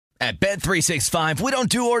At Bet365, we don't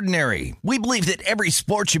do ordinary. We believe that every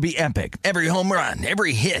sport should be epic. Every home run,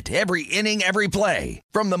 every hit, every inning, every play.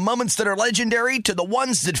 From the moments that are legendary to the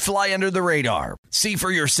ones that fly under the radar. See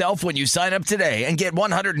for yourself when you sign up today and get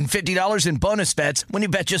 $150 in bonus bets when you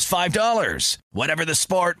bet just $5. Whatever the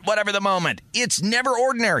sport, whatever the moment, it's never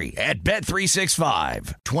ordinary at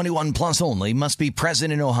Bet365. 21 plus only. Must be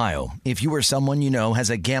present in Ohio. If you or someone you know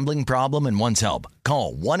has a gambling problem and wants help,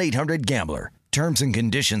 call 1-800-GAMBLER. Terms and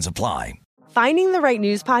conditions apply. Finding the right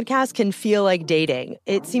news podcast can feel like dating.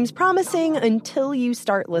 It seems promising until you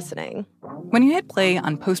start listening. When you hit play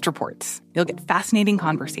on Post Reports, you'll get fascinating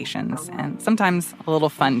conversations and sometimes a little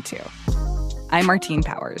fun, too. I'm Martine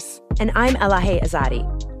Powers. And I'm Elahe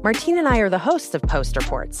Azadi. Martine and I are the hosts of Post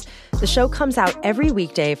Reports. The show comes out every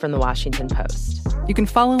weekday from the Washington Post. You can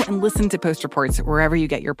follow and listen to Post Reports wherever you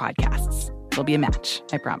get your podcasts. It'll be a match,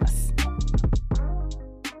 I promise.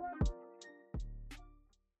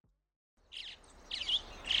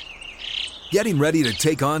 Getting ready to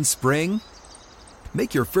take on spring?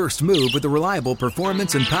 Make your first move with the reliable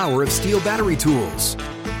performance and power of Steel battery tools.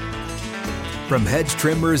 From hedge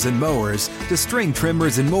trimmers and mowers to string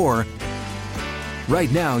trimmers and more,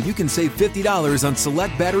 right now you can save $50 on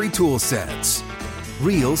select battery tool sets.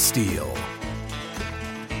 Real Steel.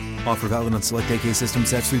 Offer valid on select AK system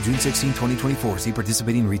sets through June 16, 2024. See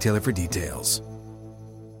participating retailer for details.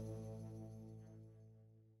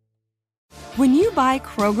 When you buy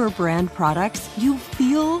Kroger brand products, you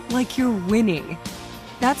feel like you're winning.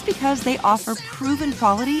 That's because they offer proven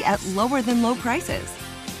quality at lower than low prices.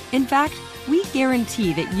 In fact, we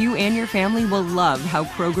guarantee that you and your family will love how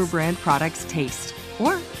Kroger brand products taste,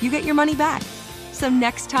 or you get your money back. So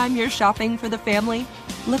next time you're shopping for the family,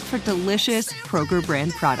 look for delicious Kroger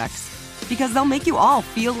brand products, because they'll make you all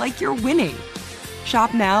feel like you're winning.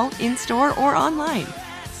 Shop now, in-store, or online.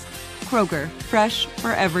 Kroger, fresh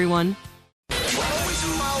for everyone.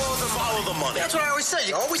 Follow the money. That's what I always say.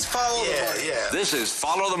 You always follow the money. Yeah. This is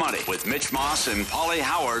Follow the Money with Mitch Moss and Paulie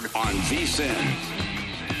Howard on VSiN.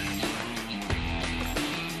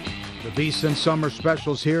 The VSiN Summer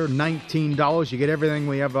Specials here, $19. You get everything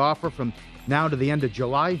we have to offer from now to the end of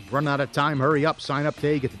July. Run out of time. Hurry up. Sign up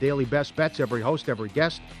today. Get the daily best bets, every host, every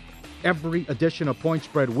guest, every edition of Point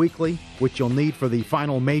Spread Weekly, which you'll need for the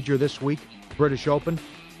final major this week, British Open.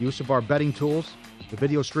 Use of our betting tools. The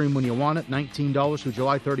video stream when you want it, $19 through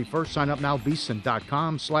July 31st. Sign up now,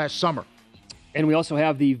 vsin.com/summer. And we also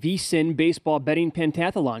have the VSiN Baseball Betting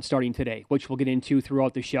Pentathlon starting today, which we'll get into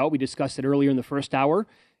throughout the show. We discussed it earlier in the first hour.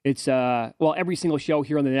 It's, every single show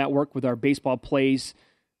here on the network with our baseball plays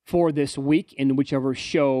for this week. And whichever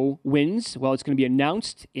show wins, well, it's going to be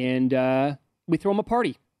announced, and we throw them a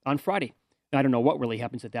party on Friday. I don't know what really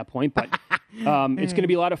happens at that point, but it's going to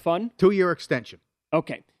be a lot of fun. 2-year extension.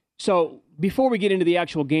 Okay. So before we get into the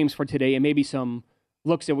actual games for today and maybe some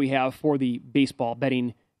looks that we have for the baseball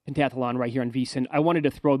betting pentathlon right here on VSiN, I wanted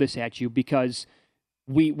to throw this at you because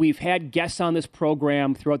we've had guests on this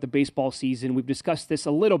program throughout the baseball season. We've discussed this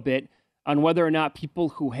a little bit on whether or not people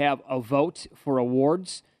who have a vote for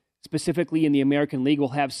awards, specifically in the American League, will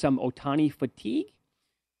have some Ohtani fatigue.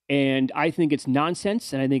 And I think it's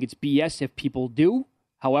nonsense, and I think it's BS if people do.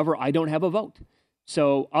 However, I don't have a vote.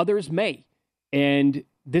 So others may. And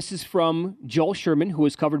this is from Joel Sherman, who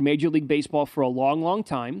has covered Major League Baseball for a long, long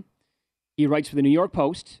time. He writes for the New York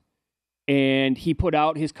Post, and he put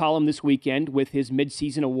out his column this weekend with his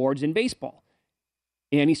midseason awards in baseball.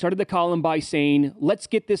 And he started the column by saying, let's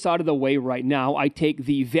get this out of the way right now. I take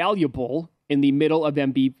the valuable in the middle of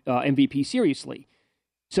MVP seriously.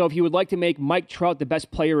 So if you would like to make Mike Trout the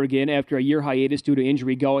best player again after a year hiatus due to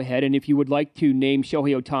injury, go ahead. And if you would like to name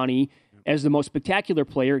Shohei Ohtani as the most spectacular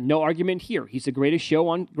player, no argument here. He's the greatest show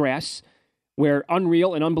on grass, where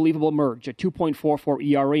unreal and unbelievable merge. A 2.44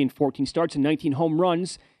 ERA in 14 starts and 19 home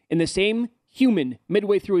runs. And the same human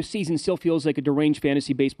midway through a season still feels like a deranged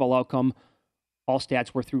fantasy baseball outcome. All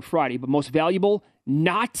stats were through Friday. But most valuable,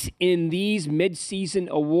 not in these midseason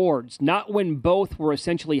awards. Not when both were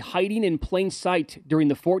essentially hiding in plain sight during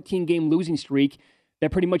the 14-game losing streak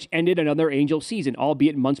that pretty much ended another Angel season,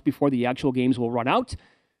 albeit months before the actual games will run out.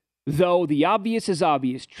 Though the obvious is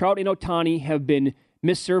obvious, Trout and Ohtani have been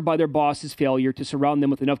misserved by their boss's failure to surround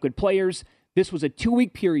them with enough good players. This was a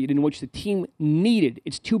 2-week period in which the team needed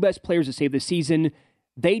its 2 best players to save the season.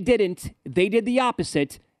 They didn't. They did the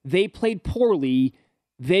opposite. They played poorly.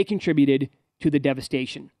 They contributed to the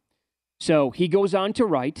devastation. So he goes on to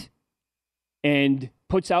write and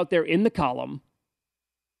puts out there in the column,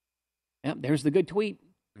 there's the good tweet.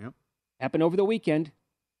 Yep. Happened over the weekend.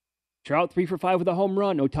 Trout 3 for 5 with a home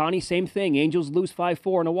run. Ohtani, same thing. Angels lose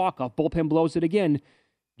 5-4 in a walk-off. Bullpen blows it again.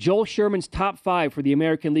 Joel Sherman's top 5 for the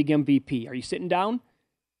American League MVP. Are you sitting down?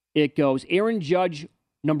 It goes Aaron Judge,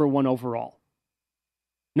 number 1 overall.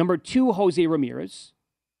 Number 2, Jose Ramirez.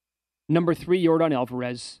 Number 3, Yordan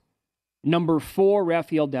Alvarez. Number 4,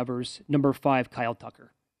 Rafael Devers. Number 5, Kyle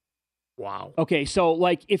Tucker. Wow. Okay, so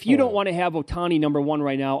like if you don't want to have Ohtani number 1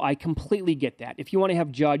 right now, I completely get that. If you want to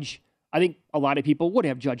have Judge, I think a lot of people would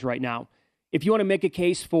have Judge right now. If you want to make a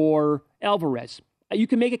case for Alvarez, you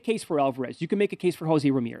can make a case for Alvarez. You can make a case for Jose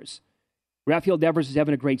Ramirez. Rafael Devers is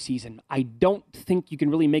having a great season. I don't think you can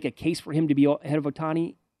really make a case for him to be ahead of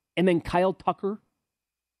Ohtani. And then Kyle Tucker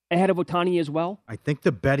ahead of Ohtani as well. I think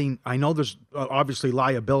the betting, I know there's obviously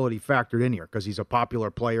liability factored in here because he's a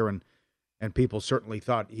popular player and people certainly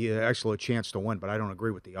thought he had actually a chance to win, but I don't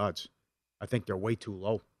agree with the odds. I think they're way too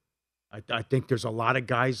low. I think there's a lot of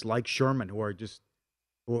guys like Sherman who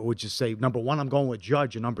would just say, number 1, I'm going with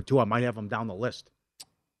Judge, and number 2, I might have him down the list.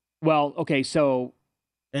 Well, okay, so...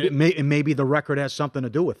 And maybe the record has something to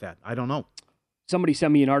do with that. I don't know. Somebody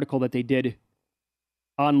sent me an article that they did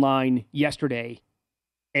online yesterday,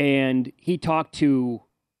 and he talked to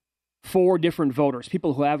 4 different voters,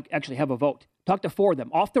 people who actually have a vote. Talked to 4 of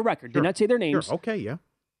them, off the record. Did not say their names. Sure. Okay, yeah.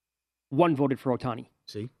 1 voted for Ohtani.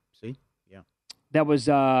 See, yeah. That was,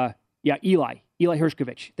 Eli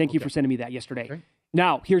Hershkovich. Thank you for sending me that yesterday. Okay.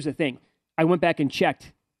 Now, here's the thing. I went back and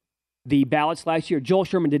checked the ballots last year. Joel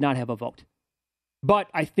Sherman did not have a vote. But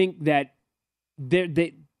I think that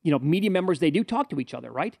media members, they do talk to each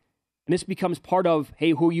other, right? And this becomes part of,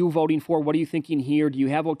 hey, who are you voting for? What are you thinking here? Do you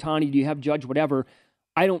have Ohtani? Do you have Judge? Whatever.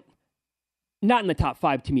 Not in the top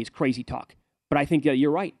 5 to me is crazy talk. But I think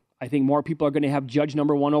you're right. I think more people are going to have Judge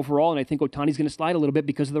number 1 overall, and I think Ohtani's going to slide a little bit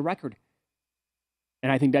because of the record.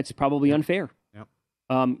 And I think that's probably unfair. Yep.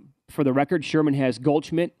 For the record, Sherman has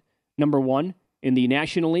Goldschmidt number 1 in the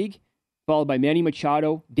National League, followed by Manny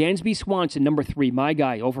Machado, Dansby Swanson number 3, my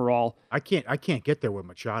guy overall. I can't get there with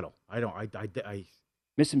Machado. I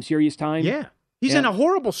missed some serious time. Yeah, he's in a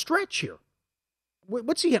horrible stretch here.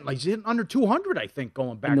 What's he hitting? He's hitting under 200, I think,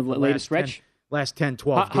 going back in the latest stretch. Last 10,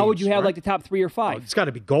 12 games. How would you have right? like the top 3 or 5? Oh, it's got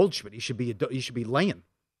to be Goldschmidt. He should be laying.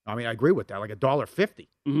 I mean, I agree with that. Like $1.50,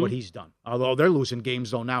 what he's done. Although they're losing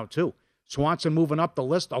games though now too. Swanson moving up the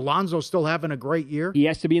list. Alonso's still having a great year. He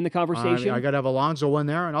has to be in the conversation. I got to have Alonso in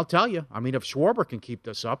there, and I'll tell you. I mean, if Schwarber can keep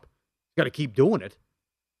this up, he's got to keep doing it.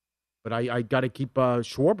 But I got to keep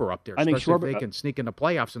Schwarber up there, I think especially if they can sneak in the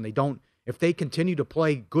playoffs and they don't. If they continue to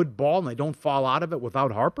play good ball and they don't fall out of it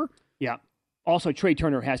without Harper. Yeah. Also, Trey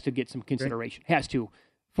Turner has to get some consideration. Okay. Has to.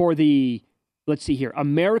 For the, let's see here,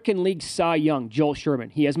 American League Cy Young, Joel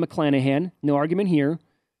Sherman. He has McClanahan. No argument here.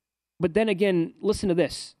 But then again, listen to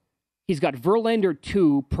this. He's got Verlander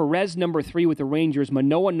 2, Perez number 3 with the Rangers,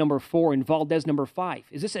 Manoah number 4, and Valdez number 5.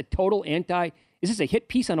 Is this a total is this a hit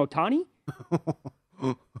piece on Ohtani?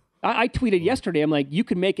 I tweeted yesterday, I'm like, you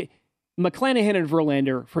could make it, McClanahan and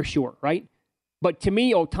Verlander for sure, right? But to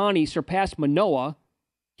me, Ohtani surpassed Manoah.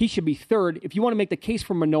 He should be 3rd. If you want to make the case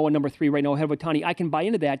for Manoah number 3 right now ahead of Ohtani, I can buy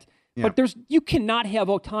into that. Yeah. But you cannot have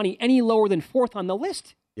Ohtani any lower than 4th on the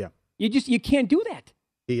list. Yeah. You can't do that.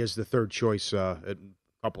 He is the 3rd choice at a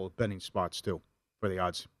couple of betting spots too for the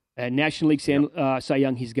odds. National League Cy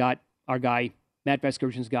Young, he's got our guy, Matt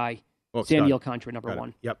Vasgersian's guy, Sandy Alcantara number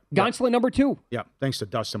 1. Yep. Gonsolin number 2. Yep. Thanks to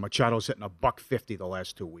Dustin. Machado's hitting $150 the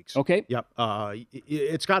last 2 weeks. Okay. Yep.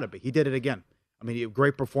 It's got to be. He did it again. I mean, he had a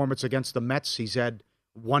great performance against the Mets. He's had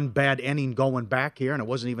one bad inning going back here, and it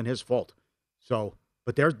wasn't even his fault. So,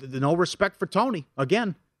 but there's no respect for Tony.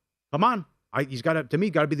 Again, come on. He's got to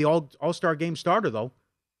be the All-Star game starter, though.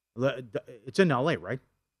 It's in L.A., right?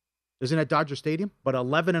 Isn't it Dodger Stadium? But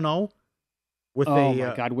 11-0 with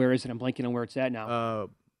my God, where is it? I'm blanking on where it's at now.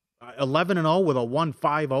 11-0 with a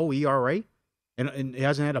 1.50 ERA, and he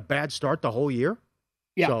hasn't had a bad start the whole year.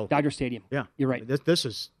 Yeah, so, Dodger Stadium. Yeah, you're right. This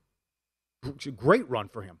is a great run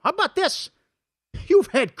for him. How about this? You've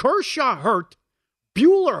had Kershaw hurt,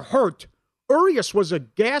 Buehler hurt, Urias was a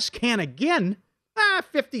gas can again.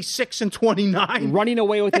 56-29. Running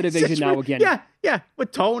away with the division now again. Yeah.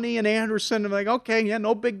 With Tony and Anderson, I'm like, okay, yeah,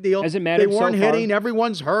 no big deal. Doesn't matter. They weren't hitting.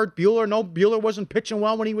 Everyone's hurt. Buehler wasn't pitching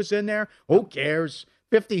well when he was in there. Who cares?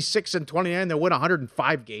 56-29. They win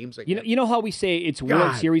 105 games. Again. You know how we say it's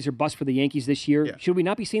World Series or bust for the Yankees this year? Yeah. Should we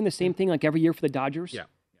not be saying the same thing like every year for the Dodgers? Yeah.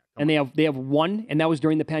 And they have one, and that was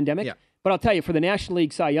during the pandemic. Yeah. But I'll tell you, for the National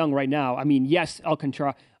League Cy Young right now, I mean, yes,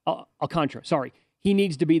 Alcantara, he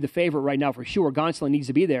needs to be the favorite right now for sure. Gonsolin needs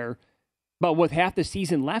to be there. But with half the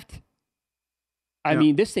season left, I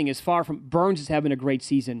mean, this thing is far from... Burns is having a great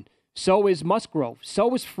season. So is Musgrove.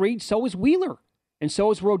 So is Fried. So is Wheeler. And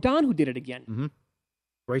so is Rodon, who did it again. Mm-hmm.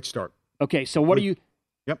 Great start. Okay, so what are you...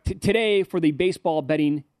 Yep. Today, for the baseball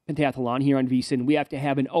betting pentathlon here on VSiN, we have to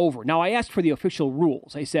have an over. Now, I asked for the official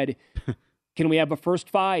rules. I said, can we have a first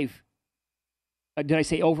 5? Did I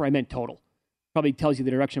say over? I meant total. Probably tells you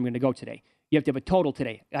the direction I'm going to go today. You have to have a total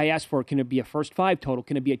today. I asked for, can it be a first 5 total?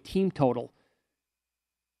 Can it be a team total?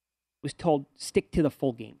 I was told, stick to the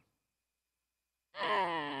full game.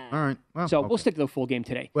 All right. Well, so we'll stick to the full game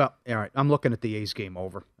today. Well, all right. I'm looking at the A's game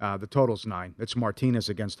over. The total's 9. It's Martinez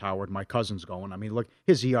against Howard. My cousin's going. I mean, look,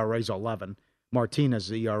 his ERA's 11.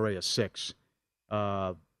 Martinez's ERA is 6.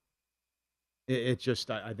 It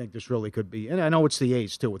just, I think this really could be, and I know it's the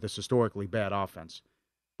A's too with this historically bad offense,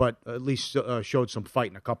 but at least showed some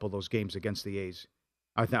fight in a couple of those games against the A's.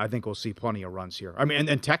 I think we'll see plenty of runs here. I mean,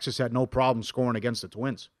 and Texas had no problem scoring against the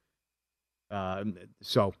Twins. I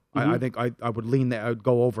think I would lean that. I would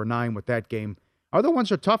go over 9 with that game. Other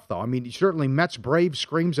ones are tough, though. I mean, certainly Mets Braves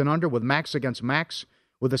screams an under with Max against Max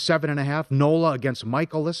with a 7.5. Nola against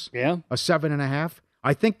Michaelis, a 7.5.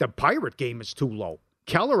 I think the Pirate game is too low.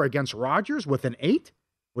 Keller against Rogers with an 8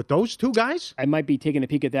 with those two guys. I might be taking a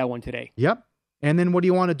peek at that one today. Yep. And then what do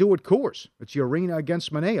you want to do with Coors? It's Urena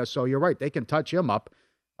against Manea, so you're right. They can touch him up,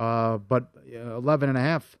 but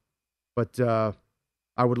 11.5. But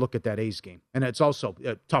I would look at that A's game. And it's also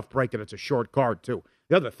a tough break that it's a short card, too.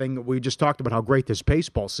 The other thing, we just talked about how great this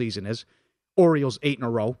baseball season is. Orioles 8 in a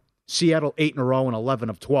row. Seattle 8 in a row and 11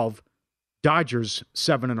 of 12. Dodgers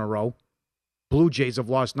 7 in a row. Blue Jays have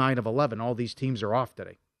lost 9 of 11. All these teams are off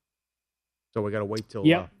today. So we got to wait till...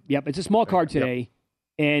 Yep. It's a small card today. Yep.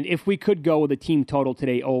 And if we could go with a team total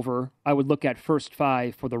today over, I would look at first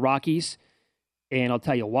 5 for the Rockies. And I'll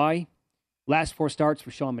tell you why. Last 4 starts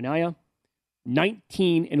for Sean Manaea.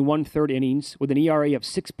 19 1/3 innings with an ERA of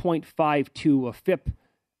 6.52, a FIP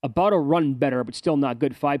about a run better, but still not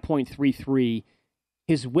good, 5.33.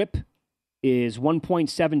 His WHIP is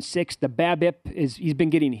 1.76. The BABIP he's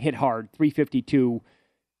been getting hit hard, 352.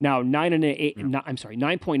 Now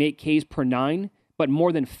 9.8 Ks per 9, but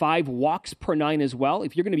more than 5 walks per 9 as well.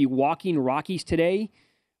 If you're going to be walking Rockies today,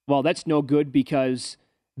 well, that's no good because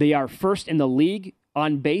they are first in the league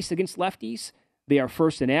on base against lefties. They are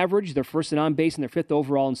first in average, they're first in on base, and they're 5th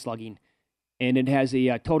overall in slugging. And it has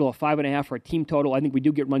a total of 5.5 for a team total. I think we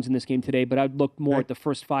do get runs in this game today, but I'd look more at the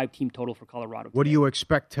first 5 team total for Colorado today. What do you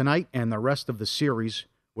expect tonight and the rest of the series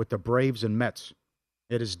with the Braves and Mets?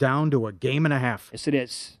 It is down to a game and a half. Yes, it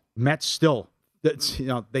is. Mets still, they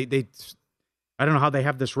I don't know how they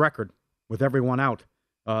have this record with everyone out,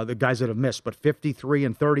 the guys that have missed, but 53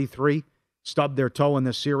 33 stubbed their toe in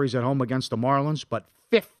this series at home against the Marlins, but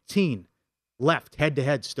 15 left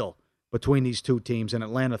head-to-head still between these two teams, and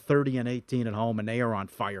Atlanta 30 18 at home, and they are on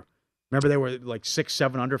fire. Remember, they were like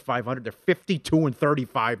 6-7 under 500. They're 52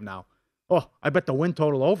 35 now. Oh, I bet the win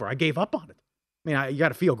total over. I gave up on it. I mean, you got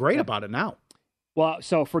to feel great about it now. Well,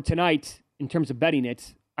 so for tonight, in terms of betting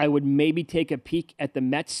it, I would maybe take a peek at the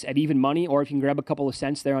Mets at even money, or if you can grab a couple of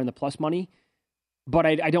cents there on the plus money. But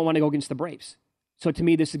I don't want to go against the Braves. So to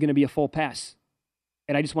me, this is going to be a full pass.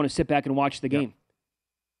 And I just want to sit back and watch the game.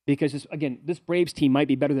 Because, this Braves team might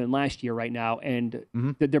be better than last year right now, and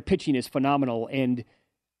their pitching is phenomenal, and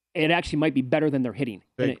it actually might be better than their hitting.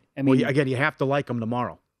 You have to like them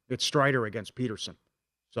tomorrow. It's Strider against Peterson.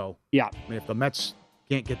 So, if the Mets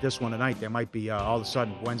can't get this one tonight, they might be all of a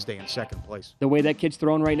sudden Wednesday in second place. The way that kid's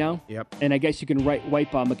throwing right now? Yep. And I guess you can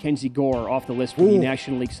wipe Mackenzie Gore off the list for the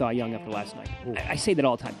National League Cy Young after last night. I say that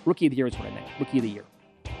all the time. Rookie of the year is what I meant. Rookie of the year.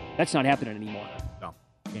 That's not happening anymore. No,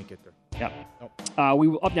 can't get there. Yeah. Nope.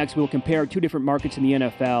 Up next, we will compare 2 different markets in the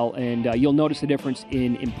NFL, and you'll notice the difference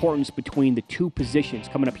in importance between the 2 positions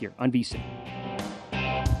coming up here on VSiN.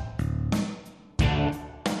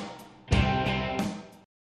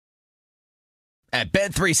 At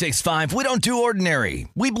Bet365, we don't do ordinary.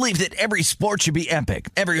 We believe that every sport should be epic.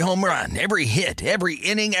 Every home run, every hit, every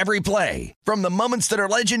inning, every play. From the moments that are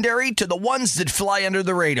legendary to the ones that fly under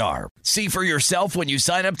the radar. See for yourself when you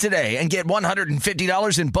sign up today and get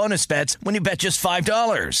 $150 in bonus bets when you bet just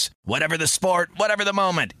 $5. Whatever the sport, whatever the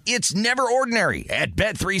moment, it's never ordinary at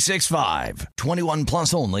Bet365. 21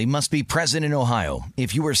 plus only. Must be present in Ohio.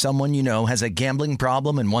 If you or someone you know has a gambling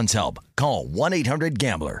problem and wants help, call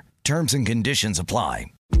 1-800-GAMBLER. Terms and conditions apply.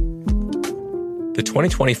 The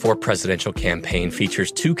 2024 presidential campaign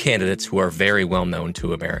features 2 candidates who are very well known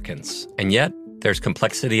to Americans. And yet, there's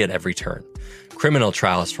complexity at every turn. Criminal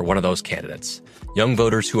trials for one of those candidates. Young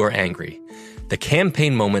voters who are angry. The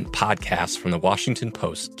Campaign Moment podcast from the Washington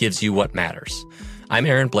Post gives you what matters. I'm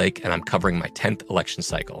Aaron Blake, and I'm covering my 10th election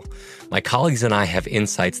cycle. My colleagues and I have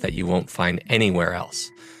insights that you won't find anywhere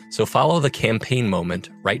else. So follow The Campaign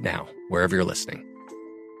Moment right now, wherever you're listening.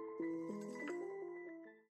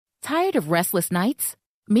 Tired of restless nights?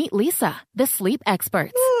 Meet Leesa, the sleep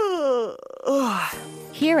experts.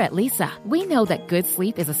 Here at Lisa, we know that good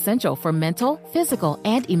sleep is essential for mental, physical,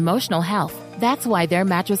 and emotional health. That's why their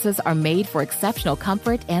mattresses are made for exceptional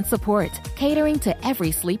comfort and support, catering to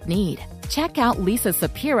every sleep need. Check out Lisa's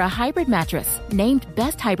Sapira Hybrid Mattress, named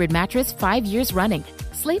Best Hybrid Mattress 5 years running.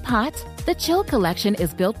 Sleep hot? The Chill Collection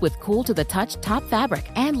is built with cool-to-the-touch top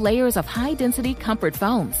fabric and layers of high-density comfort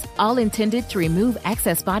foams, all intended to remove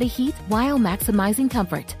excess body heat while maximizing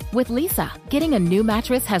comfort. With Lisa, getting a new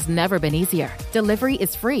mattress has never been easier. Delivery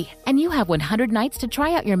is free, and you have 100 nights to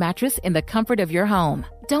try out your mattress in the comfort of your home.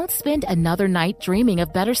 Don't spend another night dreaming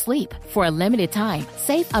of better sleep. For a limited time,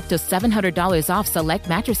 save up to $700 off select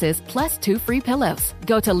mattresses plus 2 free pillows.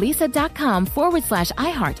 Go to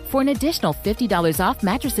lisa.com/iHeart for an additional $50 off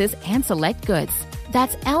mattresses and select goods.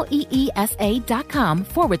 That's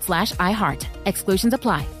LEESA.com/iHeart. Exclusions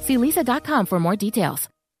apply. See lisa.com for more details.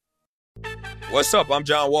 What's up? I'm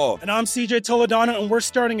John Wall. And I'm CJ Toledano, and we're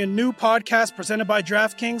starting a new podcast presented by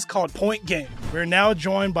DraftKings called Point Game. We're now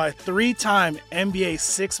joined by 3-time NBA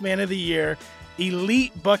Sixth Man of the Year,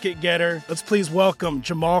 elite bucket getter. Let's please welcome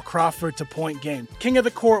Jamal Crawford to Point Game. King of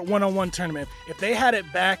the Court one-on-one tournament. If they had it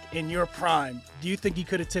back in your prime, do you think you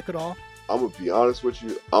could have took it all? I'm going to be honest with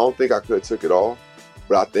you. I don't think I could have took it all,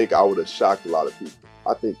 but I think I would have shocked a lot of people.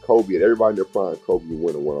 I think Kobe and everybody in their prime, Kobe would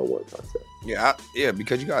win a one-on-one contest. Yeah,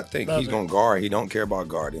 because you got to think he's going to guard. He don't care about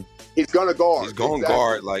guarding. He's going to guard. He's going to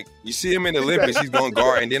guard. Like, you see him in the Olympics, he's going to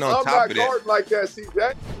guard. And then on top of that. I'm not guarding like that,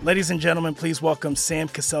 CJ. Ladies and gentlemen, please welcome Sam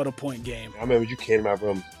Cassell to Point Game. I remember you came out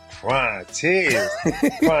from crying, tears.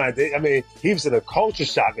 Crying. I mean, he was in a culture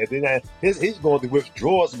shock. And then he's going through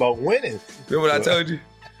withdrawals about winning. Remember what I told you?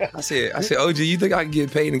 I said, OG, you think I can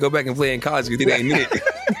get paid and go back and play in college because it ain't it?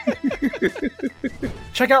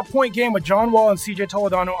 Check out Point Game with John Wall and CJ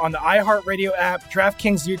Toledano on the iHeartRadio app,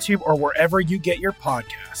 DraftKings YouTube, or wherever you get your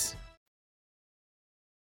podcasts.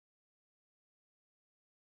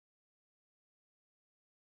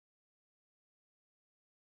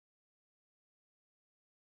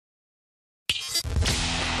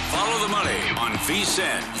 Follow the money on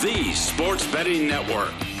VSiN, the sports betting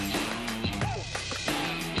network.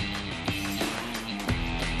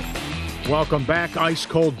 Welcome back. Ice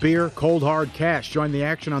cold beer, cold hard cash. Join the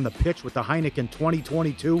action on the pitch with the Heineken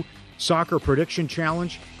 2022 Soccer Prediction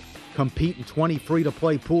Challenge. Compete in 20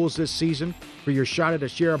 free-to-play pools this season for your shot at a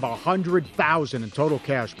share of $100,000 in total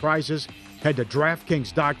cash prizes. Head to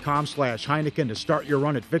DraftKings.com/Heineken to start your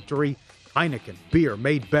run at victory. Heineken, beer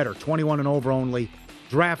made better, 21 and over only.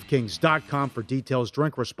 DraftKings.com for details.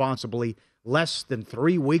 Drink responsibly. Less than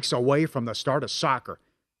 3 weeks away from the start of soccer.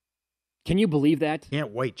 Can you believe that?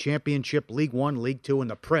 Can't wait. Championship, League One, League Two,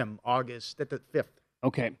 and the Prim, August 5th.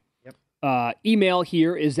 Okay. Yep. Email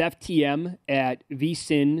here is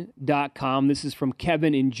ftm@vsin.com. This is from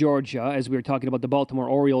Kevin in Georgia, as we were talking about the Baltimore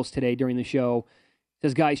Orioles today during the show. It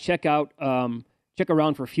says, guys, check around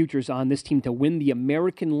for futures on this team to win the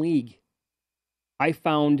American League. I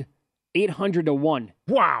found 800 to 1.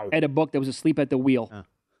 Wow. At a book that was asleep at the wheel.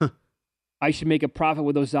 I should make a profit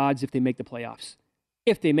with those odds if they make the playoffs.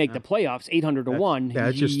 If they make the playoffs, 800 to 1. Yeah,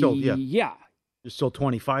 it's just still, yeah. It's still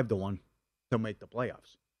 25 to 1 to make the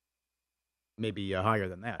playoffs. Maybe higher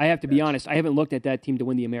than that. I have to be honest. I haven't looked at that team to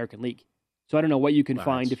win the American League. So I don't know what you can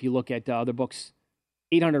find if you look at other books.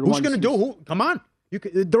 800 to 1. Who's going to do? Who? Come on.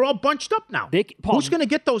 They're all bunched up now. Who's going to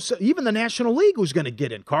get those? Even the National League, who's going to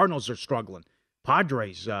get in? Cardinals are struggling.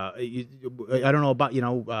 Padres, I don't know about,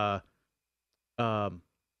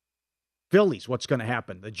 Phillies, what's going to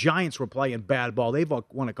happen? The Giants were playing bad ball. They've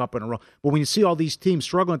won a cup in a row. But when you see all these teams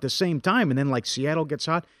struggling at the same time, and then like Seattle gets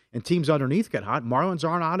hot and teams underneath get hot, Marlins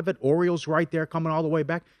aren't out of it. Orioles right there coming all the way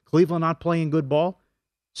back. Cleveland not playing good ball.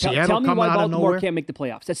 Seattle tell me coming why out of Baltimore nowhere. can't make the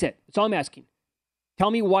playoffs. That's it. That's all I'm asking. Tell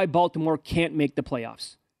me why Baltimore can't make the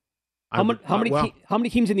playoffs. How many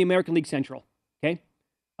teams in the American League Central? Okay,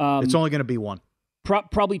 it's only going to be one.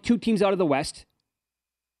 Probably 2 teams out of the West,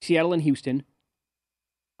 Seattle and Houston.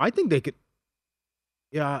 I think they could.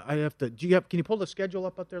 Yeah, I have to. Can you pull the schedule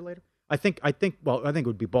up there later? I think it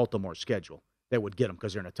would be Baltimore's schedule that would get them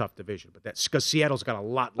because they're in a tough division. But that's because Seattle's got a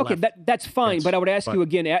lot left. Okay, that's fine. But I would ask you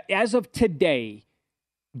again, as of today,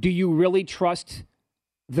 do you really trust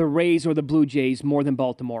the Rays or the Blue Jays more than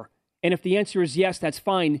Baltimore? And if the answer is yes, that's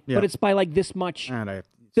fine. Yeah. But it's by like this much. And a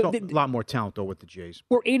lot more talent though with the Jays.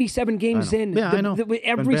 We're 87 games in. Yeah, I know.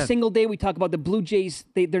 Every single day we talk about the Blue Jays.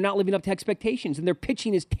 They're not living up to expectations, and their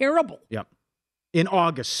pitching is terrible. Yep. In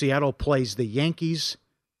August, Seattle plays the Yankees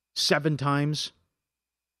 7 times.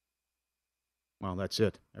 Well, that's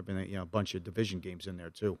it. Everything, a bunch of division games in there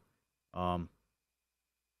too. Okay,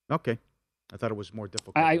 I thought it was more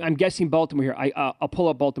difficult. I'm guessing Baltimore here. I'll pull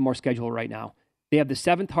up Baltimore's schedule right now. They have the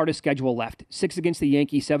 7th hardest schedule left. 6 against the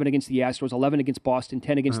Yankees, 7 against the Astros, 11 against Boston,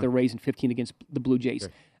 10 against the Rays, and 15 against the Blue Jays.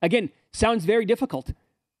 Sure. Again, sounds very difficult.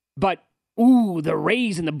 But, the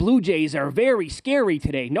Rays and the Blue Jays are very scary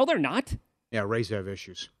today. No, they're not. Yeah, Rays have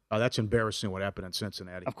issues. Oh, that's embarrassing what happened in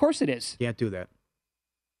Cincinnati. Of course it is. Can't do that.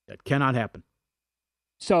 That cannot happen.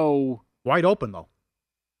 So. Wide open, though.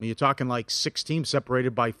 I mean, you're talking like 6 teams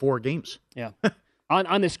separated by 4 games. Yeah.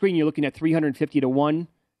 on the screen, you're looking at 350 to 1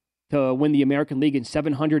 to win the American League and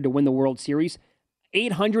 700 to win the World Series.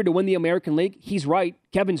 800 to win the American League. He's right.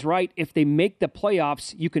 Kevin's right. If they make the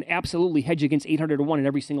playoffs, you can absolutely hedge against 800 to 1 in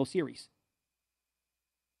every single series.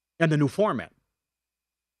 And the new format.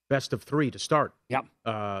 Best of 3 to start. Yep.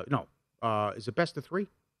 Is it best of 3?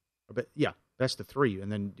 Yeah, best of 3.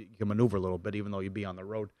 And then you can maneuver a little bit, even though you'd be on the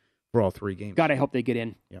road for all 3 games. God, I hope they get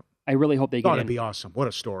in. Yep. I really hope they get in. That'd be awesome. What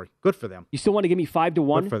a story. Good for them. You still want to give me 5 to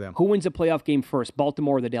 1? Good for them. Who wins a playoff game first,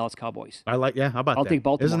 Baltimore or the Dallas Cowboys? How about that? I'll take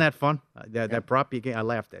Baltimore. Isn't that fun? That prop you gave, I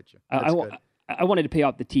laughed at you. I wanted to pay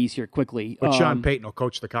off the tease here quickly. But Sean Payton will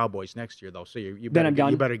coach the Cowboys next year, though, so you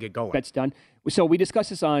better get going. That's done. So we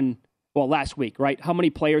discussed this last week, right? How many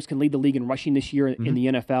players can lead the league in rushing this year in the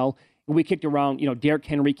NFL? We kicked around, Derrick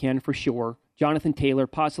Henry can for sure. Jonathan Taylor,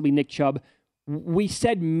 possibly Nick Chubb. We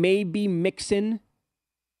said maybe Mixon.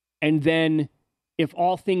 And then if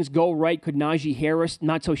all things go right, could Najee Harris,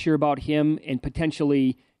 not so sure about him, and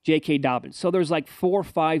potentially J.K. Dobbins. So there's like 4 or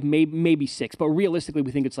 5, maybe 6. But realistically,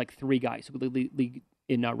 we think it's like 3 guys who would lead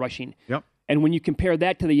in rushing. Yep. And when you compare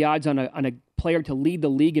that to the odds on a player to lead the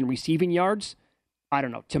league in receiving yards, I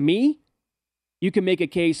don't know. To me, you can make a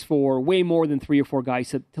case for way more than 3 or 4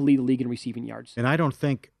 guys to lead the league in receiving yards. And I don't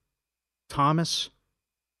think Thomas,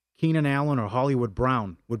 Keenan Allen, or Hollywood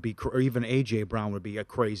Brown would be, or even A.J. Brown would be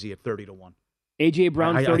crazy at 30 to 1. A.J.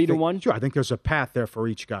 Brown, 30 to 1? Sure, I think there's a path there for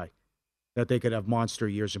each guy that they could have monster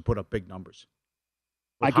years and put up big numbers.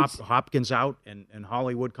 With Hopkins out and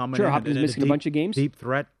Hollywood coming in. Sure, Hopkins missing a bunch of games. Deep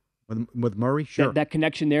threat with Murray, sure. That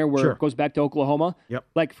connection there where it goes back to Oklahoma. Yep.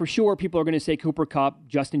 Like, for sure, people are going to say Cooper Kupp,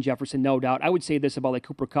 Justin Jefferson, no doubt. I would say this about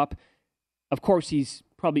Cooper Kupp. Of course, he's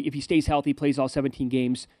probably, if he stays healthy, plays all 17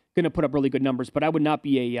 games, going to put up really good numbers. But I would not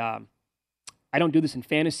be I don't do this in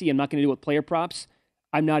fantasy. I'm not going to do it with player props.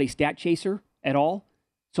 I'm not a stat chaser at all.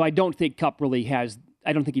 So I don't think Kupp really has,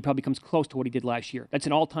 I don't think he probably comes close to what he did last year. That's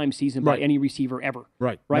an all-time season by any receiver ever.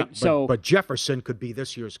 Right. Right. But Jefferson could be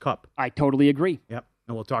this year's Kupp. I totally agree. Yep.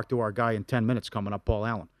 And we'll talk to our guy in 10 minutes coming up, Paul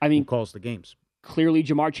Allen. I mean, who calls the games. Clearly,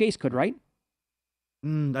 Jamar Chase could, right?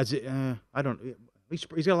 I don't. He's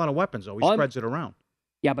got a lot of weapons, though. He spreads it around.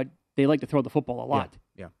 Yeah, but they like to throw the football a lot.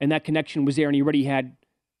 Yeah. And that connection was there, and he already had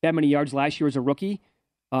that many yards last year as a rookie.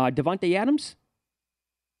 Devontae Adams?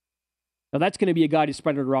 Now, that's going to be a guy to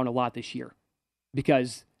spread it around a lot this year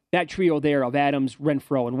because that trio there of Adams,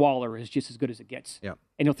 Renfro, and Waller is just as good as it gets. Yeah.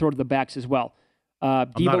 And he'll throw to the backs as well.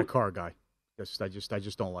 I'm not a Carr guy. I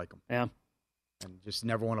just don't like him. Yeah. And just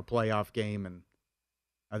never won a playoff game, and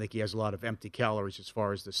I think he has a lot of empty calories as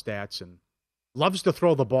far as the stats, and loves to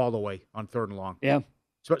throw the ball away on 3rd and long. Yeah.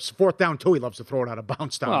 So it's 4th down, too. He loves to throw it out of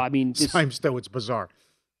bounds down. Well, I mean, times still, it's bizarre.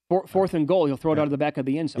 4th and goal, he'll throw it out of the back of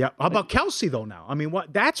the end zone. Yeah. How about Kelsey, though, now? I mean,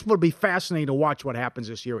 that's would be fascinating to watch what happens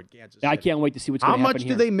this year at Kansas City. I can't wait to see what's going to happen How much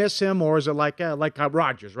do they miss him, or is it like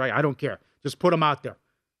Rodgers, right? I don't care. Just put him out there.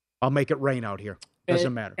 I'll make it rain out here.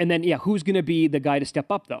 Doesn't matter. And then, who's going to be the guy to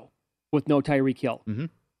step up, though, with no Tyreek Hill? Mm-hmm.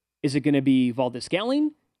 Is it going to be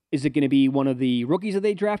Valdez-Scantling? Is it going to be one of the rookies that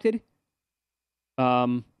they drafted?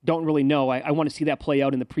 Don't really know. I want to see that play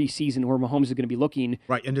out in the preseason where Mahomes is going to be looking.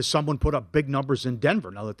 Right, and does someone put up big numbers in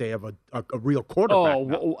Denver now that they have a real quarterback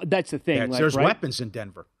now? That's the thing. There's weapons in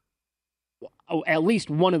Denver. At least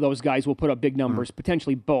one of those guys will put up big numbers,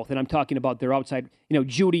 potentially both. And I'm talking about their outside,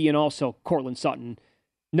 Judy and also Cortland Sutton.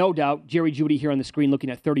 No doubt, Jerry Jeudy here on the screen looking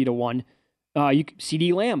at 30 to 1.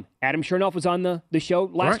 CD Lamb. Adam Chernoff was on the show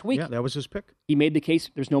last week. Yeah, that was his pick. He made the case.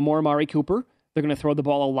 There's no more Amari Cooper. They're going to throw the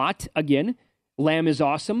ball a lot again. Lamb is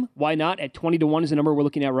awesome. Why not? At 20 to 1 is the number we're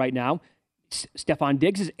looking at right now. Stephon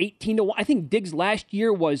Diggs is 18 to 1. I think Diggs last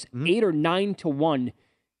year was 8 or 9 to 1.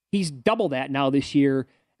 He's double that now this year.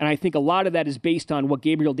 And I think a lot of that is based on what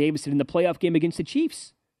Gabriel Davis did in the playoff game against the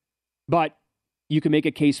Chiefs. But you can make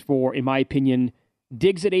a case for, in my opinion,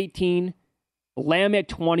 Diggs at 18, Lamb at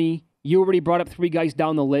 20. You already brought up 3 guys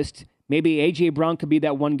down the list. Maybe A.J. Brown could be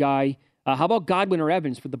that one guy. How about Godwin or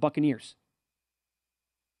Evans for the Buccaneers?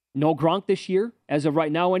 No Gronk this year, as of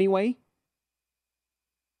right now anyway.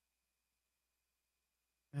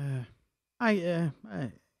 You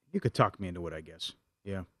could talk me into it, I guess.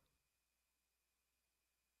 Yeah.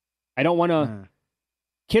 I don't want to.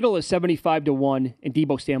 Kittle is 75 to 1, and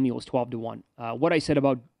Deebo Samuel is 12 to 1. What I said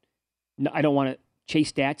about I don't want to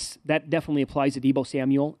chase stats. That definitely applies to Deebo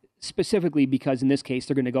Samuel, specifically because in this case,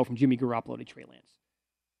 they're going to go from Jimmy Garoppolo to Trey Lance.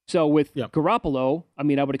 So with Garoppolo, I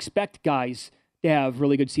mean, I would expect guys to have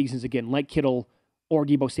really good seasons again, like Kittle or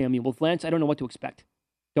Deebo Samuel. With Lance, I don't know what to expect.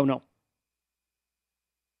 Don't know.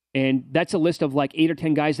 And that's a list of like 8 or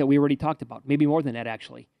 10 guys that we already talked about, maybe more than that,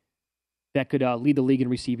 actually, that could lead the league in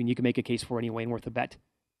receiving. You can make a case for anyway and worth a bet.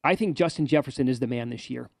 I think Justin Jefferson is the man this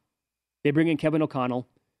year. They bring in Kevin O'Connell,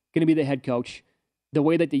 going to be the head coach. The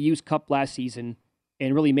way that they used Kupp last season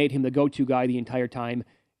and really made him the go-to guy the entire time.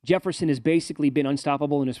 Jefferson has basically been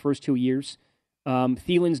unstoppable in his first 2 years.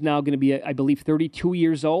 Thielen's now going to be, I believe, 32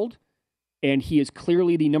 years old, and he is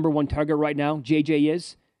clearly the number one target right now. JJ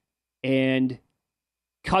is. And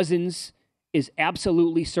Cousins is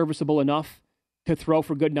absolutely serviceable enough to throw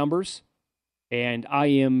for good numbers. And I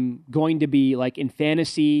am going to be, like, in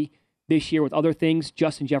fantasy this year with other things,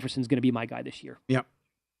 Justin Jefferson's going to be my guy this year. Yep.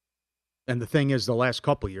 And the thing is, the last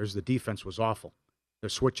couple of years, the defense was awful. They're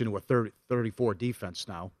switching to a 34 defense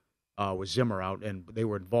now with Zimmer out, and they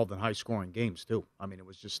were involved in high-scoring games, too. I mean,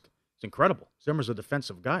 it's incredible. Zimmer's a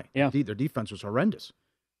defensive guy. Yeah. Their defense was horrendous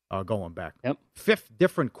going back. Yep. 5th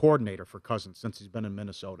different coordinator for Cousins since he's been in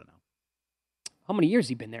Minnesota now. How many years has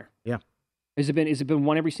he been there? Yeah. Has it been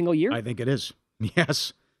one every single year? I think it is.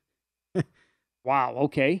 Yes. Wow,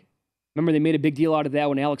 okay. Remember they made a big deal out of that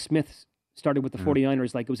when Alex Smith started with the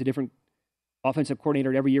 49ers, like it was a different offensive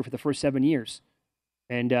coordinator every year for the first 7 years.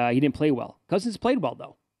 And he didn't play well. Cousins played well,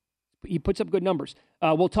 though. He puts up good numbers.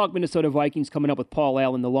 We'll talk Minnesota Vikings coming up with Paul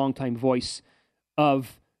Allen, the longtime voice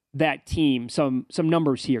of that team. Some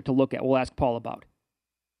numbers here to look at. We'll ask Paul about.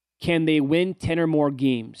 Can they win 10 or more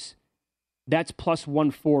games? That's plus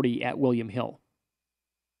 140 at William Hill.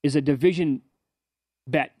 Is a division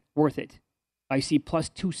bet worth it? I see plus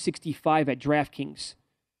 265 at DraftKings.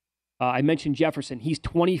 I mentioned Jefferson. He's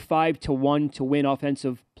 25-1 to win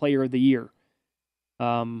Offensive Player of the Year.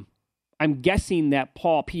 I'm guessing that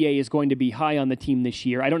Paul PA is going to be high on the team this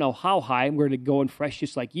year. I don't know how high. I'm going to go in fresh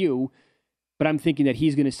just like you. But I'm thinking that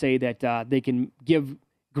he's going to say that they can give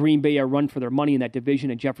Green Bay a run for their money in that division,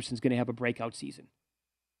 and Jefferson's going to have a breakout season.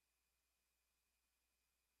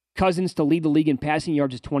 Cousins to lead the league in passing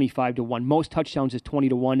yards is 25-1. Most touchdowns is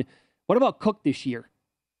 20-1. What about Cook this year?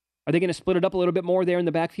 Are they going to split it up a little bit more there in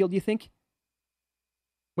the backfield, do you think?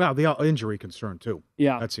 Well, the injury concern too.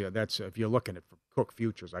 Yeah, that's if you're looking at Cook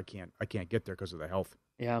futures, I can't get there because of the health.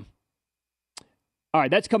 Yeah. All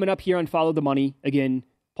right, that's coming up here on Follow the Money. Again,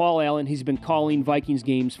 Paul Allen. He's been calling Vikings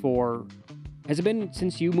games for. Has it been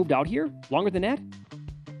since you moved out here? Longer than that?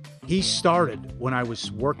 He started when I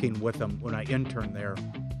was working with him when I interned there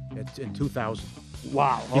in 2000.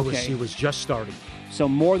 Wow. Okay. He was just starting. So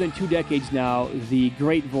more than 2 decades now, the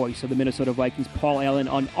great voice of the Minnesota Vikings, Paul Allen,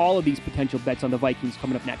 on all of these potential bets on the Vikings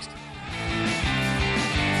coming up next.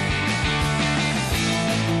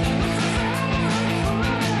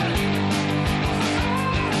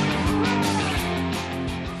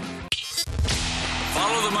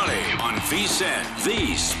 Follow the money on VSiN,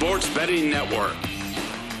 the Sports Betting Network.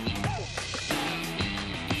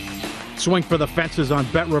 Swing for the fences on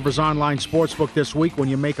BetRivers Online Sportsbook this week when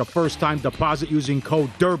you make a first-time deposit using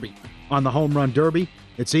code DERBY on the Home Run Derby.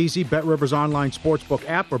 It's easy. BetRivers Online Sportsbook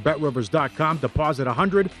app or BetRivers.com. Deposit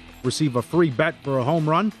 $100, receive a free bet for a home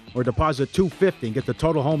run, or deposit $250 and get the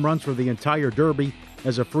total home runs for the entire Derby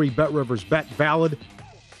as a free BetRivers bet valid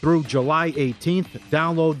through July 18th.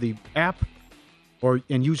 Download the app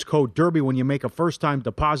and use code DERBY when you make a first-time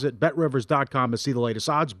deposit. BetRivers.com to see the latest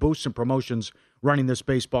odds, boosts, and promotions running this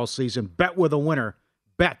baseball season. Bet with a winner.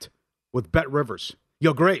 Bet with BetRivers.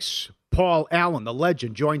 Your Grace, Paul Allen, the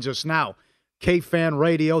legend, joins us now. K-Fan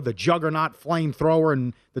Radio, the juggernaut flamethrower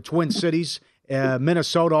in the Twin Cities,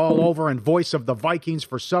 Minnesota all over, and voice of the Vikings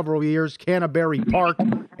for several years, Canterbury Park,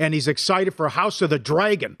 and he's excited for House of the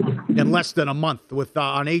Dragon in less than a month with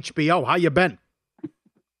on HBO. How you been?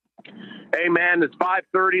 Hey, man, it's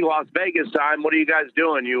 5:30 Las Vegas time. What are you guys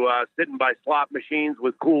doing? You sitting by slot machines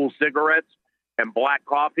with cool cigarettes and black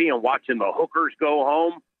coffee and watching the hookers go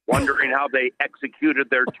home, wondering how they executed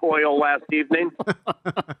their toil last evening?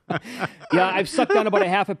 Yeah, I've sucked down about a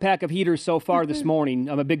half a pack of heaters so far this morning.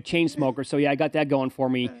 I'm a big chain smoker, so yeah, I got that going for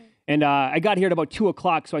me. And I got here at about 2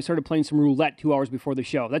 o'clock, so I started playing some roulette 2 hours before the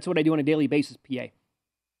show. That's what I do on a daily basis, PA.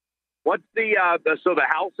 What's the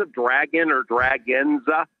House of Dragon or Dragons?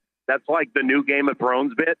 That's like the new Game of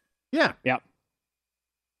Thrones bit? Yeah. Yeah.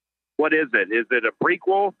 What is it? Is it a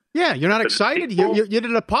prequel? Yeah, you're not excited? You did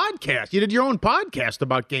a podcast. You did your own podcast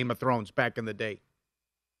about Game of Thrones back in the day.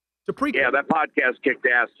 It's a prequel. Yeah, that podcast kicked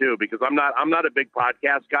ass too, because I'm not a big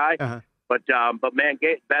podcast guy, But man,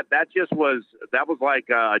 that was like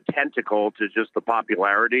a tentacle to just the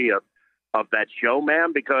popularity of that show,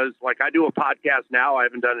 man. Because like I do a podcast now, I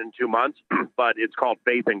haven't done it in 2 months, but it's called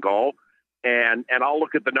Faith and Goal, and I'll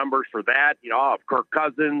look at the numbers for that. You know, I'll have Kirk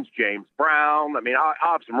Cousins, James Brown. I mean, I'll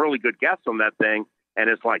have some really good guests on that thing, and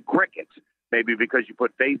it's like crickets. Maybe because you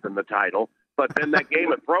put faith in the title. But then that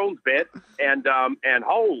Game of Thrones bit, and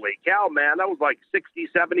holy cow, man, that was like 60,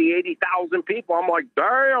 70, 80,000 people. I'm like,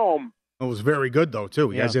 damn. It was very good, though,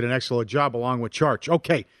 too. You guys did an excellent job along with Charch.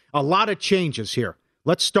 Okay, a lot of changes here.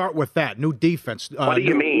 Let's start with that. New defense. What do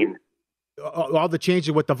you mean? All the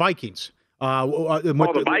changes with the Vikings.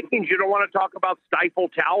 The Vikings, you don't want to talk about Stifle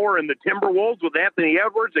Tower and the Timberwolves with Anthony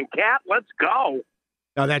Edwards and Cat? Let's go.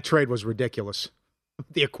 Now, that trade was ridiculous.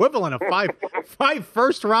 The equivalent of five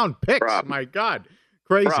first-round picks. Bruh. My God.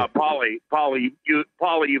 Crazy. Paulie,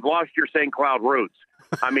 you've lost your St. Cloud roots.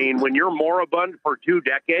 I mean, when you're moribund for 2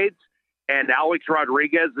 decades and Alex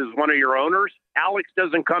Rodriguez is one of your owners, Alex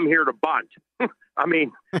doesn't come here to bunt. I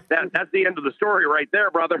mean, that's the end of the story right there,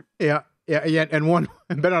 brother. Yeah, and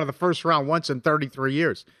been out of the first round once in 33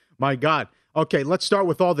 years. My God. Okay, let's start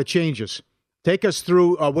with all the changes. Take us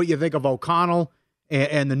through what you think of O'Connell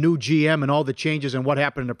and the new GM and all the changes and what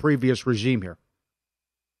happened in the previous regime here.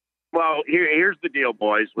 Well, here's the deal,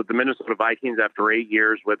 boys, with the Minnesota Vikings after 8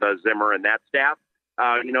 years with Zimmer and that staff,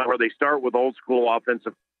 where they start with old school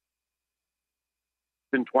offensive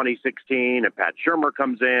in 2016, and Pat Shurmur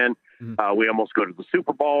comes in. We almost go to the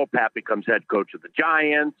Super Bowl. Pat becomes head coach of the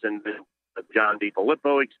Giants, and then the John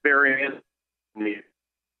DeFilippo experience.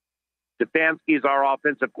 Stefanski's our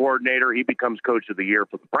offensive coordinator. He becomes coach of the year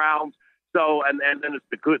for the Browns. So, and then it's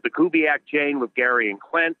the Kubiak chain with Gary and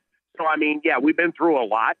Clint. So, I mean, yeah, we've been through a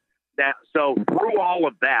lot. So through all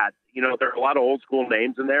of that, there are a lot of old school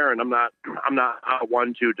names in there, and I'm not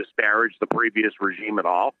one to disparage the previous regime at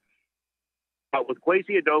all. But with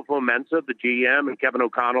Kwesi Adofo-Mensah, the GM, and Kevin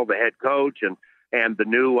O'Connell, the head coach, and the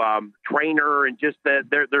new trainer, and just that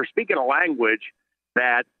they're speaking a language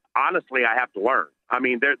that honestly I have to learn. I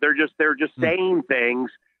mean, they're just saying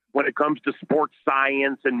things when it comes to sports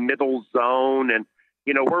science and middle zone, and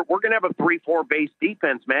we're going to have a 3-4 base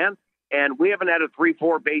defense, man, and we haven't had a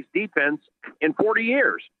 3-4 base defense in 40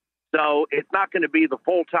 years. So it's not going to be the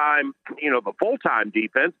full-time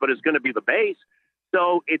defense, but it's going to be the base.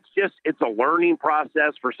 So it's a learning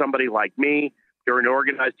process for somebody like me during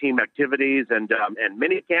organized team activities and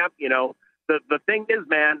minicamp. The thing is,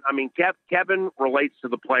 man, I mean, Kevin relates to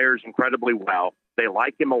the players incredibly well. They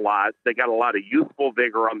like him a lot. They got a lot of youthful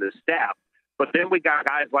vigor on this staff. But then we got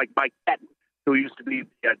guys like Mike Pettin, who used to be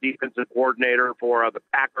a defensive coordinator for the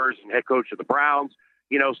Packers and head coach of the Browns.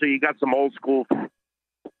 So you got some old school.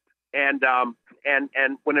 And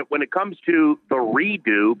when it comes to the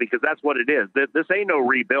redo, because that's what it is, this ain't no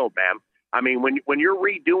rebuild, man. I mean, when you're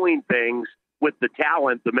redoing things with the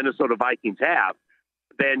talent the Minnesota Vikings have,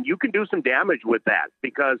 then you can do some damage with that.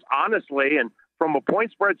 Because honestly, and from a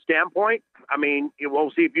point spread standpoint, I mean,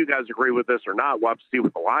 we'll see if you guys agree with this or not. We'll have to see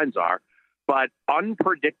what the lines are. But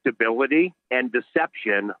unpredictability and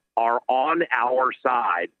deception are on our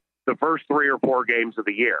side the first 3 or 4 games of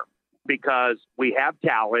the year because we have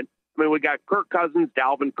talent. I mean, we got Kirk Cousins,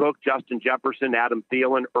 Dalvin Cook, Justin Jefferson, Adam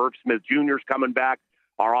Thielen, Irv Smith Jr.'s coming back.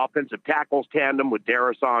 Our offensive tackles tandem with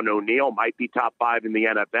Darrison O'Neal might be top 5 in the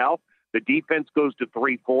NFL. The defense goes to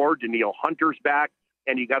 3-4. Danielle Hunter's back,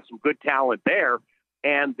 and you got some good talent there.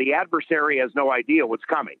 And the adversary has no idea what's